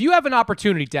if you have an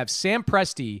opportunity to have Sam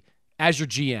Presti as your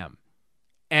GM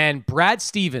and Brad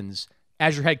Stevens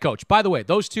as your head coach, by the way,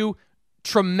 those two,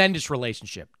 tremendous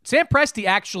relationship. Sam Presti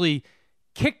actually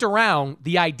kicked around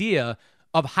the idea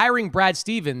of hiring Brad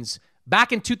Stevens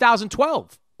back in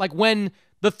 2012. Like when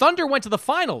the Thunder went to the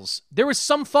finals, there was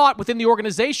some thought within the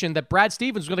organization that Brad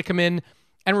Stevens was going to come in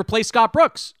and replace Scott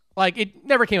Brooks. Like, it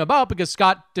never came about because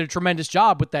Scott did a tremendous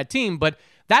job with that team, but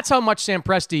that's how much Sam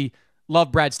Presti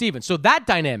loved Brad Stevens. So that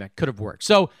dynamic could have worked.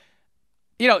 So,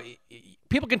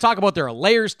 people can talk about there are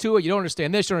layers to it. You don't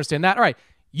understand this, you don't understand that. All right,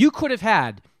 you could have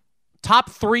had top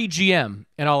 3 GM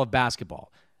in all of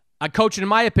basketball. A coach, in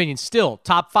my opinion, still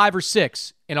top 5 or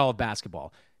 6 in all of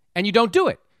basketball. And you don't do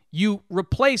it. You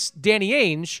replace Danny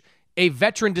Ainge, a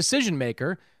veteran decision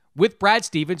maker, with Brad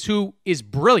Stevens, who is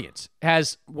brilliant,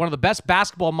 has one of the best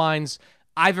basketball minds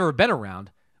I've ever been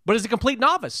around, but is a complete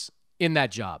novice in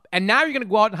that job. And now you're going to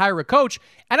go out and hire a coach,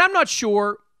 and I'm not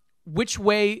sure which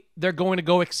way they're going to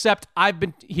go, except I've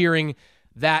been hearing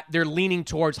that they're leaning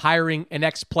towards hiring an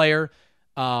ex-player,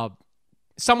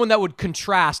 someone that would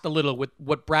contrast a little with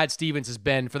what Brad Stevens has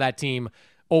been for that team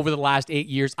over the last 8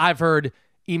 years. I've heard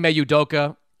Ime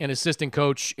Udoka, an assistant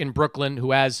coach in Brooklyn,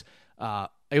 who has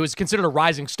it was considered a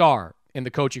rising star in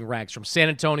the coaching ranks from San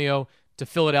Antonio to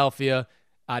Philadelphia,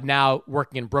 now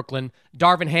working in Brooklyn.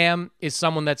 Darvin Ham is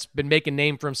someone that's been making a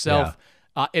name for himself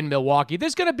in Milwaukee.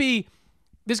 There's going to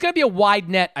be a wide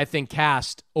net, I think,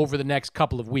 cast over the next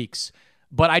couple of weeks.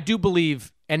 But I do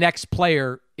believe an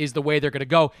ex-player is the way they're going to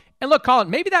go. And look, Colin,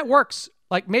 maybe that works.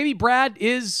 Like maybe Brad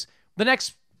is the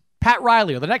next Pat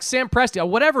Riley or the next Sam Presti or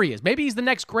whatever he is. Maybe he's the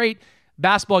next great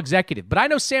basketball executive. But I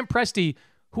know Sam Presti,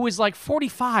 who is like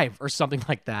 45 or something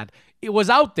like that, it was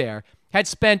out there, had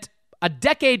spent a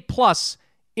decade plus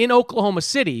in Oklahoma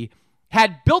City,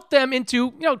 had built them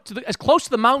into, as close to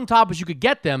the mountaintop as you could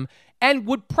get them, and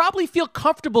would probably feel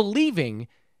comfortable leaving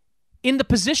in the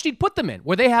position he'd put them in,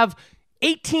 where they have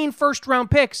 18 first-round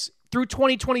picks through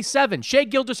 2027. Shai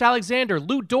Gilgeous-Alexander,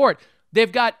 Lou Dort.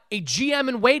 They've got a GM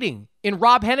in waiting in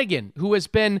Rob Hennigan, who has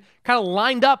been kind of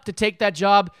lined up to take that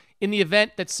job in the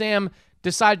event that Sam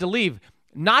decided to leave.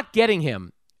 Not getting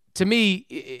him, to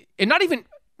me, and not even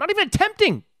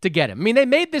attempting to get him. I mean, they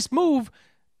made this move,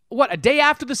 a day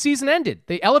after the season ended.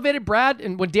 They elevated Brad,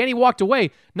 and when Danny walked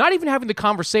away, not even having the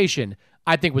conversation,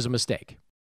 I think was a mistake.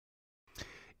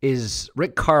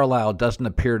 Rick Carlisle doesn't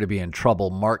appear to be in trouble.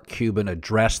 Mark Cuban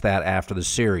addressed that after the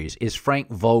series. Is Frank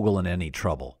Vogel in any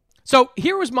trouble? So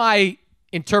here was my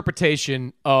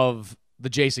interpretation of the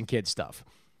Jason Kidd stuff,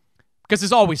 because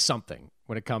there's always something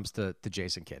when it comes to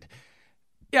Jason Kidd.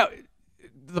 Yeah,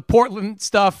 the Portland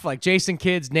stuff, like Jason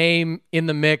Kidd's name in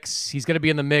the mix. He's going to be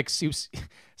in the mix.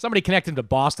 Somebody connected him to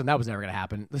Boston. That was never going to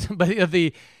happen.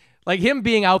 But him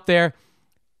being out there,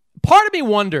 part of me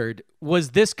wondered,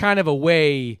 was this kind of a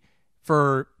way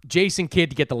for Jason Kidd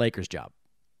to get the Lakers job?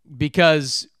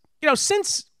 Because,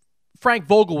 since Frank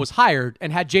Vogel was hired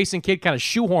and had Jason Kidd kind of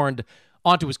shoehorned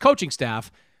onto his coaching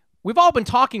staff, we've all been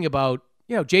talking about,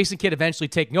 Jason Kidd eventually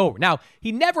taking over. Now,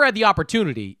 he never had the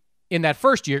opportunity in that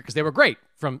first year because they were great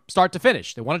from start to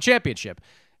finish. They won a championship.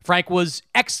 Frank was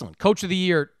excellent, coach of the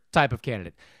year type of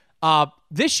candidate.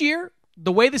 This year,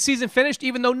 the way the season finished,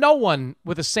 even though no one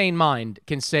with a sane mind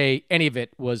can say any of it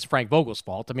was Frank Vogel's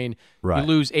fault. I mean, You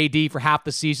lose AD for half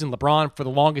the season, LeBron for the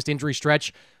longest injury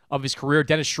stretch of his career,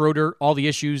 Dennis Schroeder, all the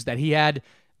issues that he had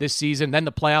this season, then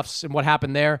the playoffs and what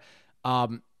happened there.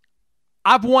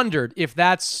 I've wondered if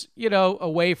that's, a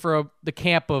way for the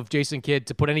camp of Jason Kidd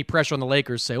to put any pressure on the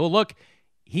Lakers, say, well, look,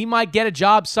 he might get a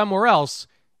job somewhere else.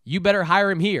 You better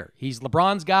hire him here. He's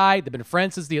LeBron's guy. They've been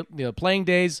friends since the playing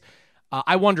days.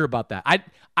 I wonder about that.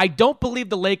 I don't believe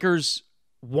the Lakers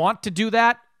want to do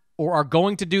that or are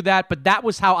going to do that, but that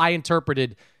was how I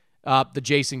interpreted the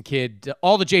Jason Kidd,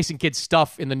 all the Jason Kidd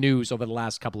stuff in the news over the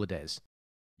last couple of days.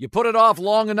 You put it off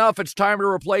long enough, it's time to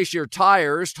replace your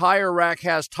tires. Tire Rack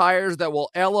has tires that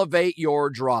will elevate your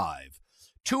drive.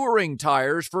 Touring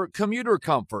tires for commuter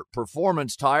comfort,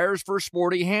 performance tires for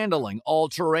sporty handling,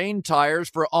 all-terrain tires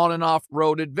for on- and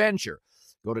off-road adventure.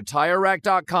 Go to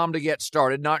TireRack.com to get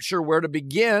started. Not sure where to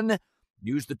begin?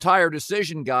 Use the Tire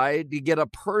Decision Guide to get a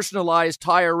personalized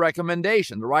tire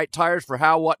recommendation, the right tires for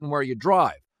how, what, and where you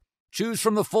drive. Choose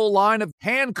from the full line of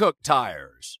hand-cooked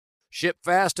tires. Ship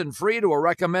fast and free to a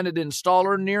recommended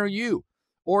installer near you.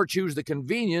 Or choose the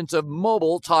convenience of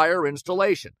mobile tire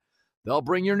installation. They'll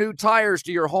bring your new tires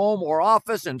to your home or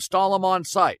office, install them on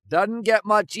site. Doesn't get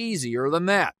much easier than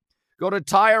that. Go to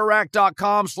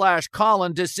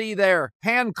TireRack.com/Colin to see their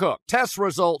hand-cooked test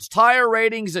results, tire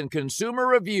ratings, and consumer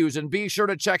reviews, and be sure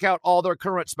to check out all their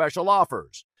current special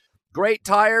offers. Great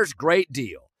tires, great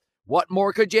deal. What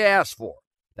more could you ask for?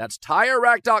 That's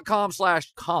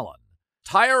TireRack.com/Colin.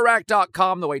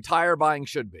 TireRack.com, the way tire buying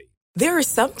should be. There are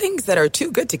some things that are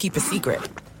too good to keep a secret.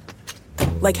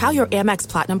 Like how your Amex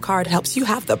Platinum card helps you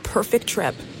have the perfect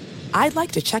trip. I'd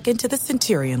like to check into the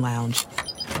Centurion Lounge.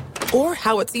 Or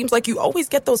how it seems like you always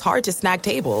get those hard-to-snag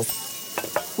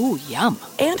tables. Ooh, yum.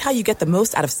 And how you get the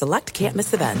most out of select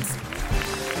can't-miss events.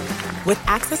 With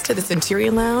access to the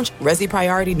Centurion Lounge, Resi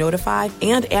Priority Notified,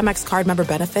 and Amex card member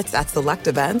benefits at select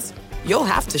events, you'll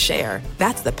have to share.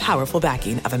 That's the powerful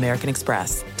backing of American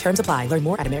Express. Terms apply. Learn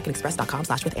more at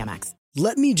americanexpress.com/withAmex.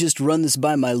 Let me just run this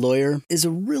by my lawyer is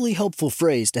a really helpful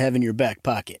phrase to have in your back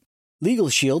pocket. Legal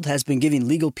Shield has been giving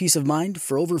legal peace of mind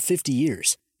for over 50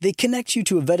 years. They connect you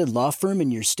to a vetted law firm in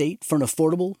your state for an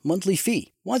affordable monthly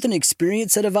fee. Want an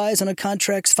experienced set of eyes on a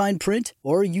contract's fine print?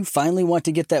 Or you finally want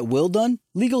to get that will done?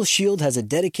 Legal Shield has a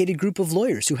dedicated group of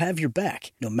lawyers who have your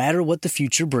back, no matter what the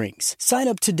future brings. Sign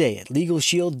up today at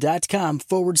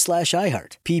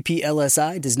LegalShield.com/iHeart.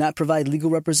 PPLSI does not provide legal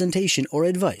representation or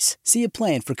advice. See a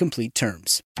plan for complete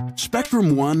terms.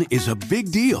 Spectrum One is a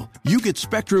big deal. You get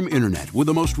Spectrum Internet with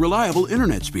the most reliable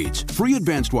internet speeds, free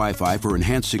advanced Wi-Fi for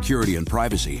enhanced security and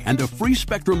privacy, and a free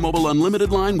Spectrum Mobile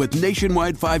Unlimited line with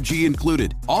nationwide 5G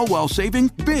included, all while saving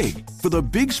big. For the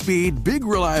big speed, big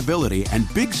reliability,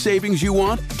 and big savings you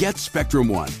want, get Spectrum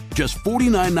One. Just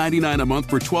 $49.99 a month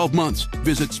for 12 months.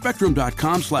 Visit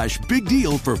spectrum.com/big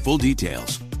deal for full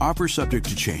details. Offer subject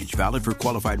to change. Valid for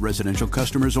qualified residential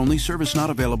customers only. Service not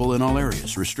available in all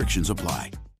areas. Restrictions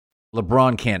apply.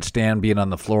 LeBron can't stand being on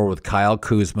the floor with Kyle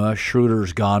Kuzma.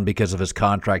 Schroeder's gone because of his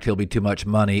contract. He'll be too much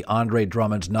money. Andre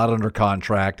Drummond's not under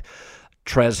contract.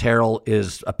 Trez Harrell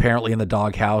is apparently in the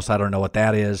doghouse. I don't know what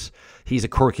that is. He's a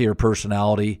quirkier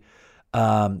personality.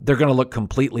 They're going to look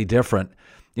completely different.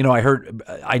 You know,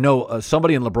 I know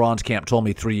somebody in LeBron's camp told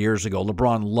me 3 years ago,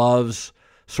 LeBron loves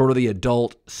sort of the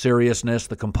adult seriousness,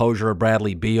 the composure of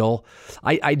Bradley Beal.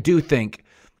 I do think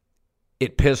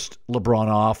it pissed LeBron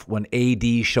off when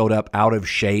AD showed up out of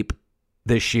shape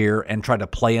this year and tried to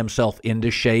play himself into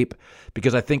shape,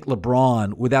 because I think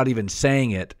LeBron, without even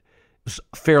saying it, was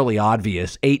fairly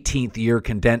obvious. 18th year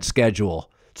condensed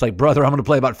schedule. It's like, brother, I'm going to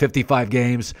play about 55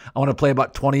 games. I want to play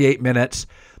about 28 minutes.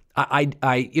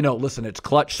 Listen, it's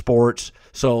clutch sports.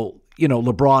 So,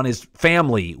 LeBron is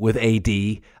family with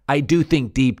AD. I do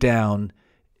think deep down,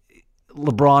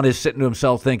 LeBron is sitting to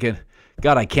himself thinking,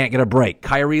 God, I can't get a break.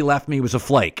 Kyrie left me, was a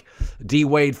flake. D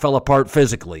Wade fell apart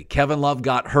physically. Kevin Love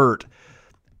got hurt.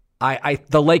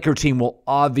 The Laker team will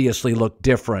obviously look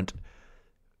different.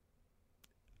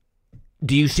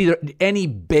 Do you see any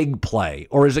big play,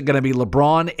 or is it going to be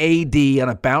LeBron, AD, and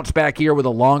a bounce back year with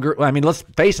a longer? I mean, let's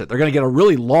face it, they're going to get a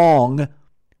really long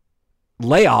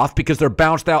layoff because they're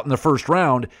bounced out in the first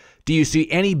round. Do you see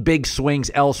any big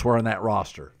swings elsewhere in that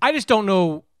roster? I just don't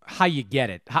know how you get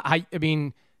it.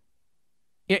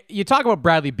 You talk about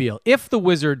Bradley Beal. If the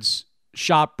Wizards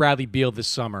shop Bradley Beal this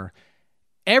summer,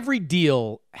 every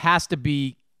deal has to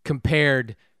be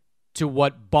compared to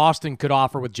what Boston could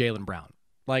offer with Jaylen Brown.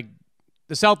 Like,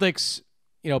 the Celtics,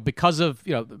 because of,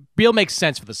 Beal makes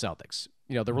sense for the Celtics.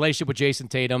 The relationship with Jason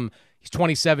Tatum, he's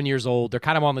 27 years old. They're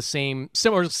kind of on the same,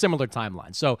 similar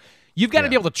timeline. So you've got to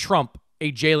be able to trump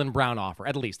a Jaylen Brown offer,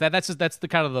 at least. That's the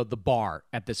kind of the bar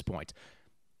at this point.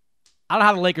 I don't know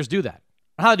how the Lakers do that.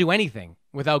 I don't know how to do anything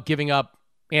without giving up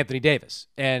Anthony Davis.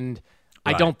 And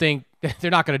I don't think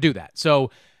they're not going to do that.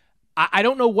 So I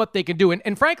don't know what they can do.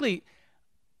 And frankly,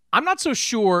 I'm not so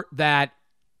sure that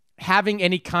having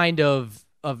any kind of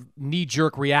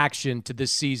knee-jerk reaction to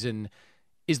this season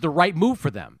is the right move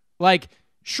for them. Like,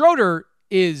 Schroeder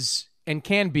is and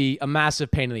can be a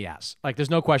massive pain in the ass. Like, there's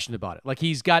no question about it. Like,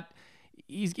 he's got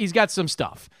some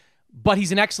stuff, but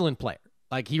he's an excellent player.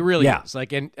 Like, he really is.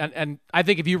 Like, and I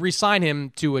think if you re-sign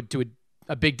him to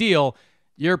a big deal,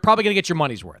 you're probably going to get your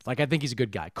money's worth. Like, I think he's a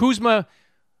good guy. Kuzma,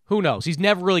 who knows? He's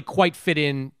never really quite fit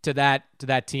in to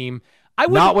that team.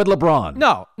 Not with LeBron.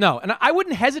 No. And I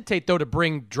wouldn't hesitate, though, to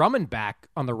bring Drummond back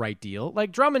on the right deal.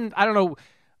 Like, Drummond, I don't know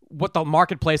what the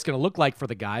marketplace is going to look like for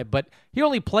the guy, but he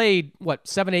only played,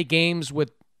 7-8 games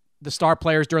with the star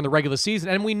players during the regular season.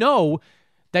 And we know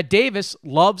that Davis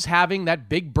loves having that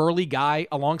big burly guy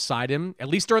alongside him, at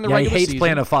least during the regular season. He hates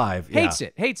playing a five. Hates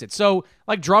it. So,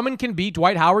 like, Drummond can be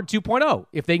Dwight Howard 2.0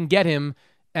 if they can get him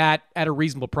at a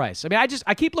reasonable price. I mean,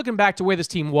 I keep looking back to where this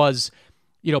team was,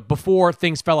 before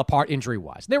things fell apart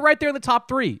injury-wise. They're right there in the top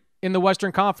 3 in the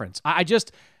Western Conference. I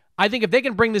think if they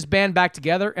can bring this band back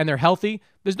together and they're healthy,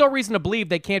 there's no reason to believe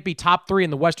they can't be top 3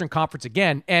 in the Western Conference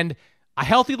again. And a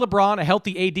healthy LeBron, a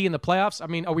healthy AD in the playoffs, I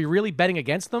mean, are we really betting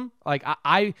against them? Like,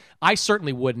 I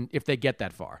certainly wouldn't if they get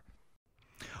that far.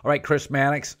 All right, Chris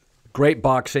Mannix, great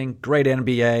boxing, great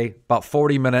NBA, about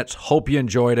 40 minutes. Hope you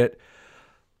enjoyed it.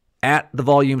 At The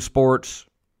Volume Sports.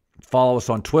 Follow us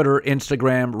on Twitter,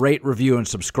 Instagram, rate, review, and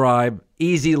subscribe.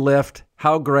 Easy lift.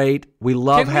 How great. We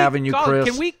love having you, Chris.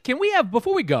 Can we have,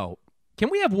 before we go, can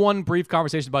we have one brief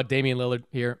conversation about Damian Lillard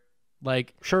here?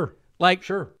 Like, sure.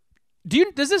 Sure.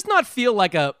 Does this not feel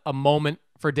like a moment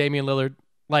for Damian Lillard?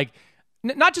 Like,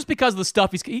 not just because of the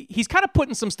stuff, he's kind of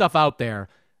putting some stuff out there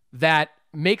that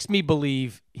makes me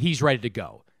believe he's ready to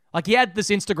go. Like, he had this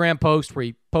Instagram post where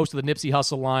he posted the Nipsey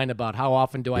Hussle line about how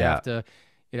often do I have to,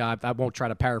 I won't try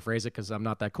to paraphrase it because I'm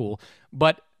not that cool.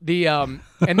 But and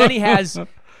then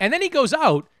he goes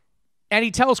out and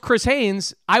he tells Chris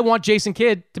Haynes, I want Jason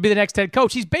Kidd to be the next head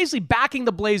coach. He's basically backing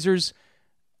the Blazers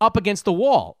up against the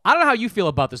wall. I don't know how you feel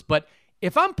about this, but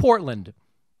if I'm Portland,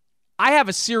 I have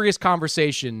a serious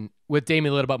conversation with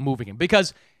Damian Lillard about moving him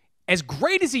because as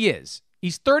great as he is,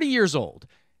 he's 30 years old,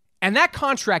 and that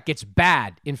contract gets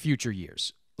bad in future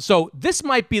years. So this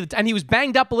might be and he was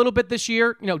banged up a little bit this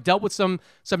year, dealt with some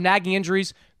nagging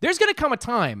injuries. There's going to come a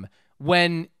time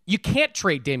when you can't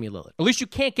trade Damian Lillard. At least you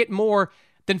can't get more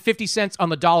than 50 cents on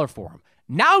the dollar for him.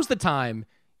 Now's the time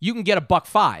you can get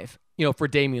 $1.05, for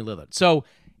Damian Lillard. So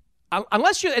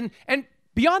unless you and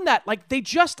beyond that, like they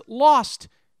just lost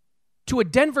to a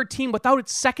Denver team without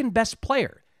its second best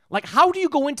player. Like how do you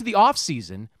go into the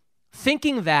offseason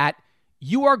thinking that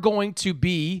you are going to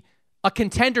be a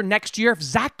contender next year if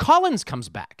Zach Collins comes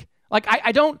back? Like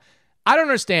I don't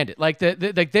understand it. Like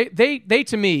they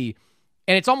to me,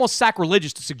 and it's almost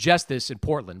sacrilegious to suggest this in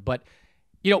Portland, but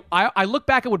I look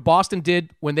back at what Boston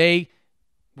did when they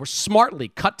were smartly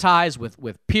cut ties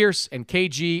with Pierce and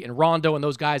KG and Rondo and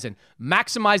those guys and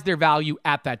maximized their value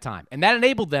at that time. And that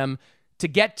enabled them to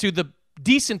get to the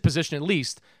decent position, at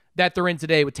least, that they're in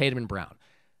today with Tatum and Brown.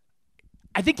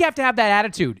 I think you have to have that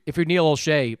attitude if you're Neil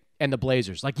O'Shea and the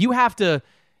Blazers. Like you've got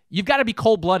to be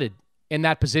cold-blooded in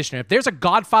that position. If there's a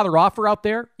Godfather offer out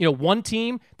there, one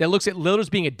team that looks at Lillard as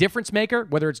being a difference maker,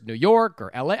 whether it's New York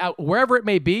or LA, wherever it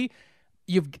may be,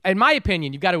 in my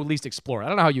opinion, you've got to at least explore it. I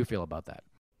don't know how you feel about that.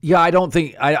 Yeah,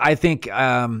 I think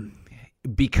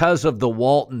because of the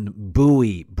Walton,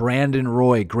 Bowie, Brandon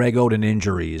Roy, Greg Oden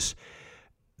injuries,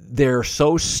 they're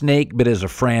so snake-bit as a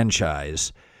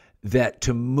franchise that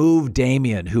to move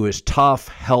Damian, who is tough,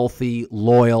 healthy,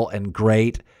 loyal, and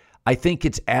great, I think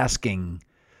it's asking.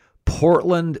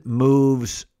 Portland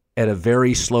moves at a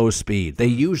very slow speed. They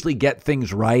usually get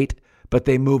things right, but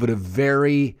they move at a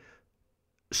very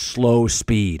slow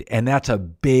speed, and that's a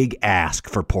big ask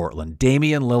for Portland.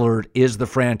 Damian Lillard is the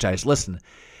franchise. Listen,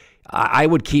 I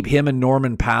would keep him and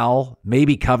Norman Powell,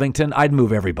 maybe Covington. I'd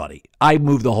move everybody. I'd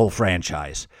move the whole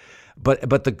franchise.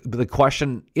 But the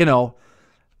question, he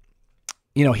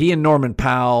and Norman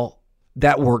Powell,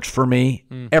 that works for me.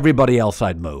 Everybody else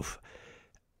I'd move.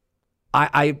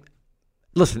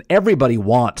 Listen, everybody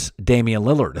wants Damian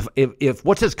Lillard. If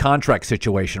what's his contract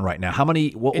situation right now? How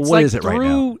many? What is it right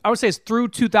now? I would say it's through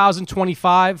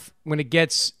 2025 when it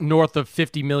gets north of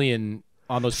 $50 million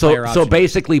on those player options. So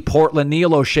basically, Portland,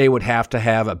 Neil O'Shea would have to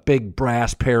have a big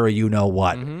brass pair of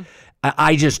you-know-what. Mm-hmm.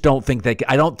 I just don't think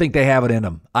I don't think they have it in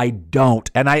them. I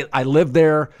don't. And I live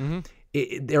there. Mm-hmm.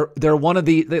 They're one of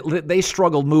they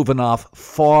struggled moving off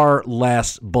far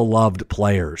less beloved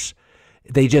players.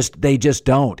 They just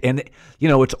don't. And,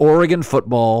 it's Oregon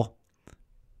football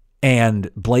and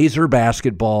Blazer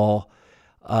basketball.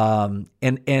 And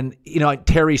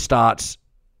Terry Stotts,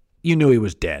 you knew he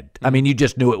was dead. I mean, you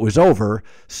just knew it was over.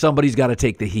 Somebody's got to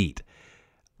take the heat.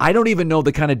 I don't even know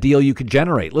the kind of deal you could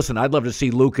generate. Listen, I'd love to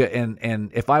see Luka,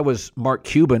 and if I was Mark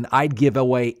Cuban, I'd give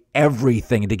away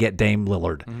everything to get Dame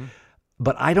Lillard. Mm-hmm.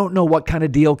 But I don't know what kind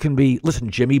of deal can be. Listen,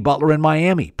 Jimmy Butler in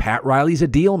Miami. Pat Riley's a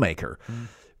deal maker. Mm-hmm.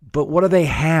 But what do they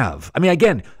have? I mean,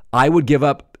 again, I would give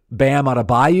up Bam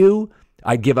Adebayo.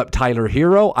 I'd give up Tyler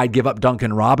Hero. I'd give up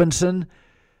Duncan Robinson.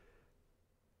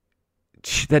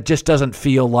 That just doesn't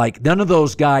feel like none of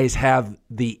those guys have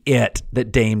the it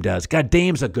that Dame does. God,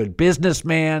 Dame's a good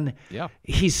businessman. Yeah.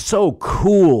 He's so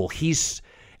cool.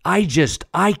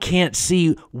 I can't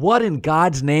see what in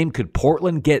God's name could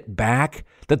Portland get back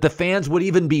that the fans would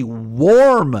even be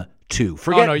warm to.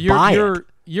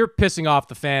 You're pissing off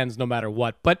the fans no matter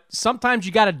what. But sometimes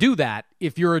you got to do that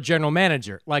if you're a general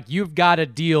manager. Like, you've got to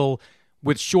deal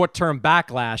with short-term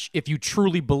backlash if you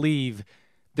truly believe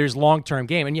there's long-term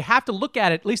game. And you have to look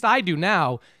at it, at least I do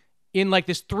now, in like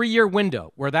this 3-year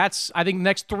window where I think the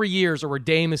next 3 years are where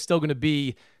Dame is still going to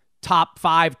be top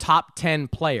 5, top 10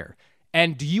 player.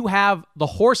 And do you have the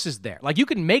horses there? Like, you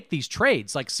can make these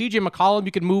trades. Like CJ McCollum,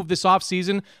 you can move this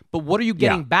offseason, but what are you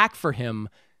getting back for him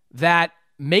that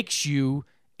makes you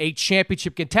a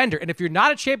championship contender? And if you're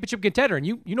not a championship contender, and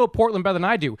you know Portland better than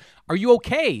I do, are you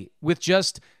okay with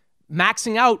just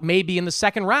maxing out maybe in the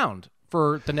second round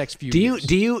for the next few years?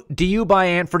 Do you buy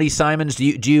Anthony Simons?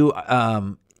 He's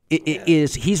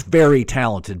very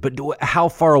talented, but how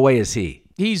far away is he?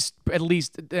 He's at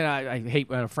least, I hate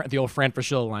the old Fran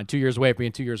Fraschilla line, 2 years away from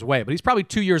being 2 years away, but he's probably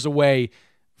 2 years away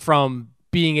from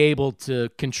being able to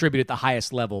contribute at the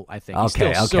highest level, I think. He's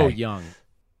still so young.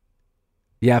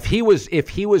 Yeah, if he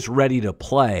was ready to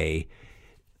play,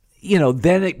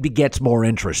 then it gets more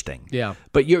interesting. Yeah.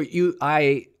 But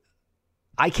I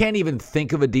can't even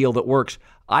think of a deal that works.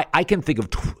 I can think of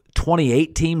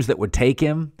 28 teams that would take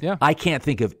him. Yeah. I can't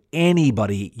think of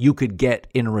anybody you could get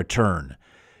in return.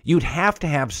 You'd have to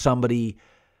have somebody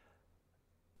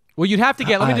Well, you'd have to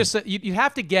get. Let me just say, you'd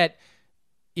have to get.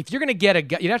 If you're going to get a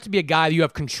guy, you'd have to be a guy that you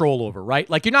have control over, right?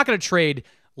 Like you're not going to trade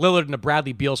Lillard in a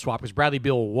Bradley Beal swap because Bradley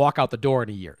Beal will walk out the door in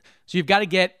a year. So you've got to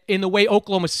get in the way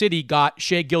Oklahoma City got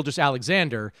Shai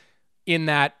Gilgeous-Alexander in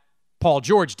that Paul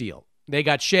George deal. They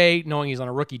got Shai knowing he's on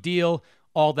a rookie deal,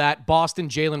 all that. Boston,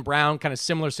 Jaylen Brown, kind of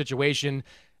similar situation.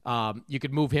 You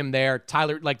could move him there.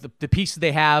 Tyler, like the pieces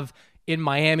they have in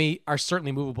Miami are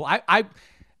certainly movable.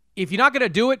 If you're not going to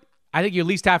do it, I think you at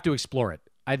least have to explore it.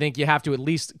 I think you have to at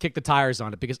least kick the tires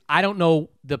on it because I don't know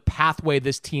the pathway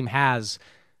this team has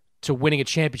to winning a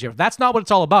championship. That's not what it's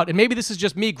all about. And maybe this is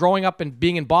just me growing up and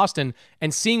being in Boston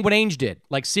and seeing what Ainge did.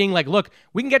 Like seeing like, look,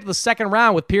 we can get to the second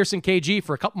round with Pierce and KG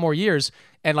for a couple more years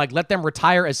and like let them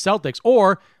retire as Celtics.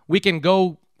 Or we can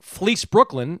go fleece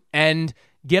Brooklyn and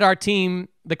get our team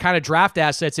the kind of draft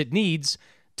assets it needs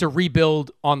to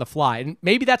rebuild on the fly. And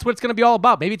maybe that's what it's going to be all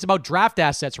about. Maybe it's about draft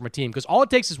assets from a team because all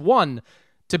it takes is one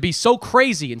to be so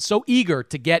crazy and so eager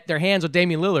to get their hands on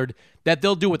Damian Lillard that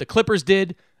they'll do what the Clippers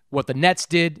did, what the Nets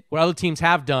did, what other teams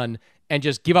have done, and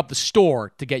just give up the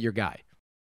store to get your guy.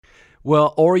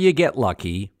 Well, or you get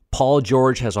lucky. Paul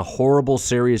George has a horrible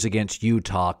series against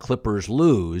Utah. Clippers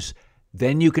lose.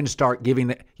 Then you can start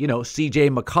giving, C.J.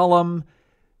 McCollum.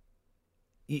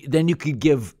 Then you could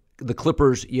give the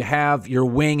Clippers, you have your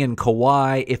wing and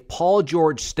Kawhi. If Paul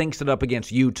George stinks it up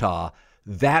against Utah,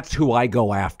 that's who I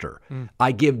go after.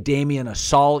 I give Damian a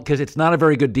solid, because it's not a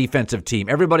very good defensive team.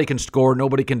 Everybody can score.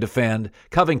 Nobody can defend.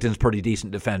 Covington's pretty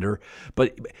decent defender.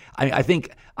 But I think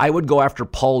I would go after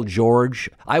Paul George.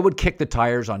 I would kick the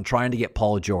tires on trying to get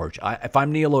Paul George. If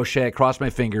I'm Neil O'Shea, I cross my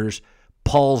fingers.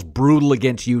 Paul's brutal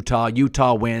against Utah.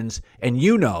 Utah wins. And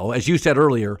as you said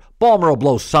earlier, Ballmer will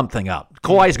blow something up.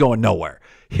 Kawhi's going nowhere.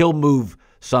 He'll move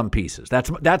some pieces.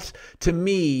 That's to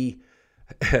me...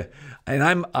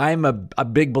 And I'm a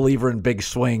big believer in big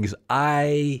swings.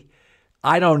 I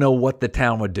don't know what the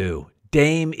town would do.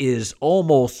 Dame is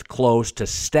almost close to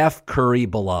Steph Curry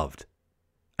beloved.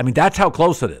 I mean, that's how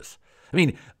close it is. I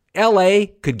mean, LA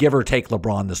could give or take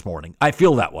LeBron this morning. I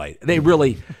feel that way. They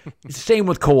really, same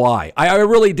with Kawhi. I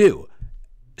really do.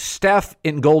 Steph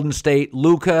in Golden State,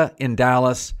 Luka in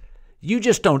Dallas. You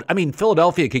just don't. I mean,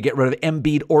 Philadelphia could get rid of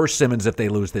Embiid or Simmons if they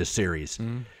lose this series.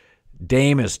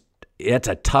 Dame it's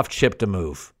a tough chip to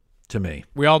move to me.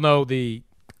 We all know the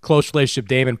close relationship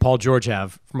Dame and Paul George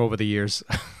have from over the years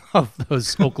of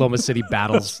those Oklahoma City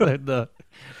battles.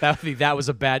 That was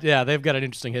a bad. Yeah, they've got an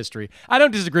interesting history. I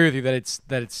don't disagree with you that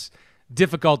it's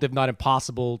difficult, if not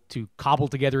impossible, to cobble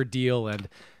together a deal, and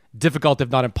difficult, if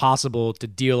not impossible, to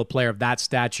deal a player of that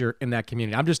stature in that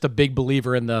community. I'm just a big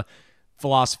believer in the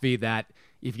philosophy that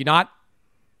if you're not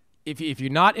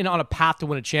on a path to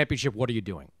win a championship, what are you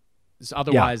doing?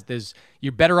 Otherwise,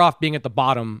 you're better off being at the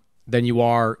bottom than you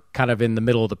are kind of in the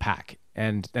middle of the pack,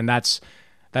 and that's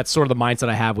sort of the mindset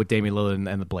I have with Damian Lillard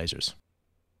and the Blazers.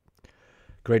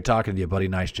 Great talking to you, buddy.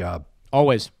 Nice job.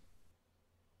 Always.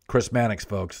 Chris Mannix,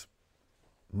 folks.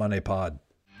 Monday Pod.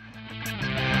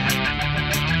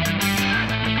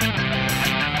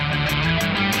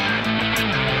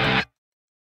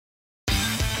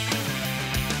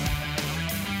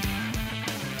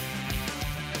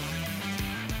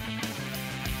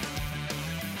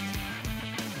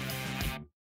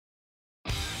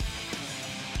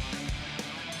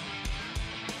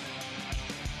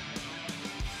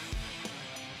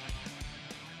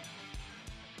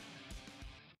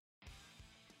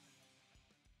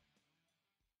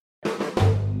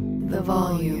 The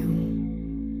volume.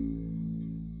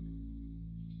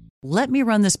 Let me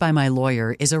run this by my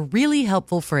lawyer is a really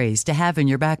helpful phrase to have in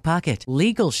your back pocket.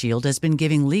 Legal Shield has been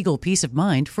giving legal peace of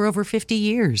mind for over 50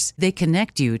 years. They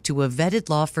connect you to a vetted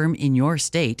law firm in your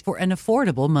state for an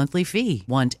affordable monthly fee.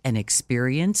 Want an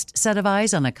experienced set of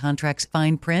eyes on a contract's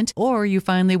fine print? Or you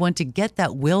finally want to get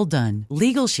that will done?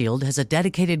 Legal Shield has a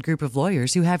dedicated group of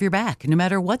lawyers who have your back, no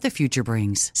matter what the future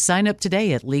brings. Sign up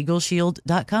today at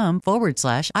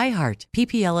LegalShield.com/iHeart.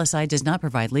 PPLSI does not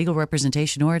provide legal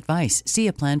representation or advice. See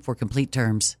a plan for complete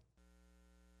terms.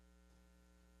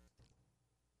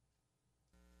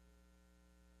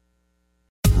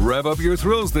 Rev up your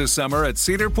thrills this summer at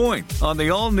Cedar Point on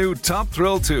the all-new Top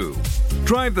Thrill 2.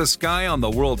 Drive the sky on the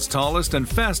world's tallest and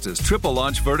fastest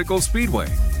triple-launch vertical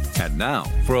speedway. And now,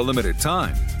 for a limited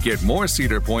time, get more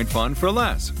Cedar Point fun for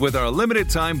less with our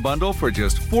limited-time bundle for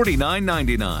just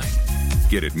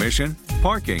 $49.99. Get admission,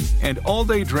 parking, and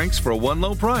all-day drinks for one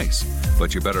low price.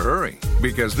 But you better hurry,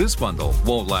 because this bundle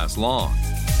won't last long.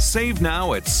 Save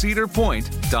now at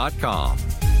cedarpoint.com.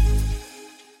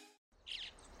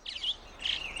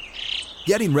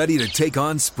 Getting ready to take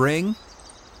on spring?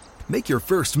 Make your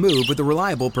first move with the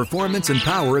reliable performance and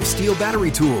power of Steel battery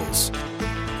tools.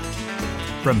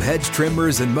 From hedge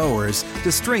trimmers and mowers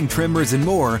to string trimmers and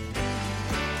more,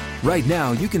 right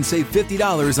now you can save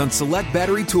 $50 on select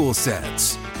battery tool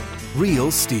sets.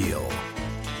 Real Steel.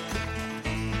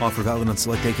 Offer valid on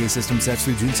select AK system sets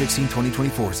through June 16,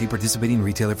 2024. See participating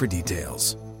retailer for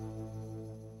details.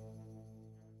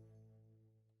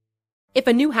 If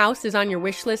a new house is on your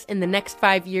wish list in the next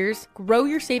 5 years, grow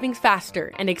your savings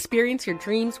faster and experience your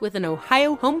dreams with an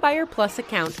Ohio Homebuyer Plus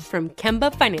account from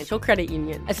Kemba Financial Credit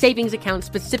Union. A savings account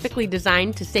specifically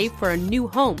designed to save for a new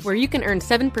home, where you can earn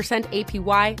 7%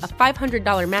 APY, a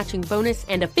 $500 matching bonus,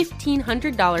 and a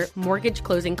 $1,500 mortgage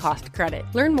closing cost credit.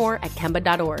 Learn more at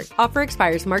Kemba.org. Offer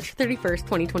expires March 31st,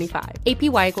 2025.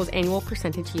 APY equals annual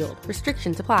percentage yield.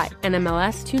 Restrictions apply.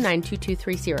 NMLS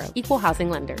 292230. Equal housing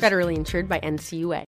lender. Federally insured by NCUA.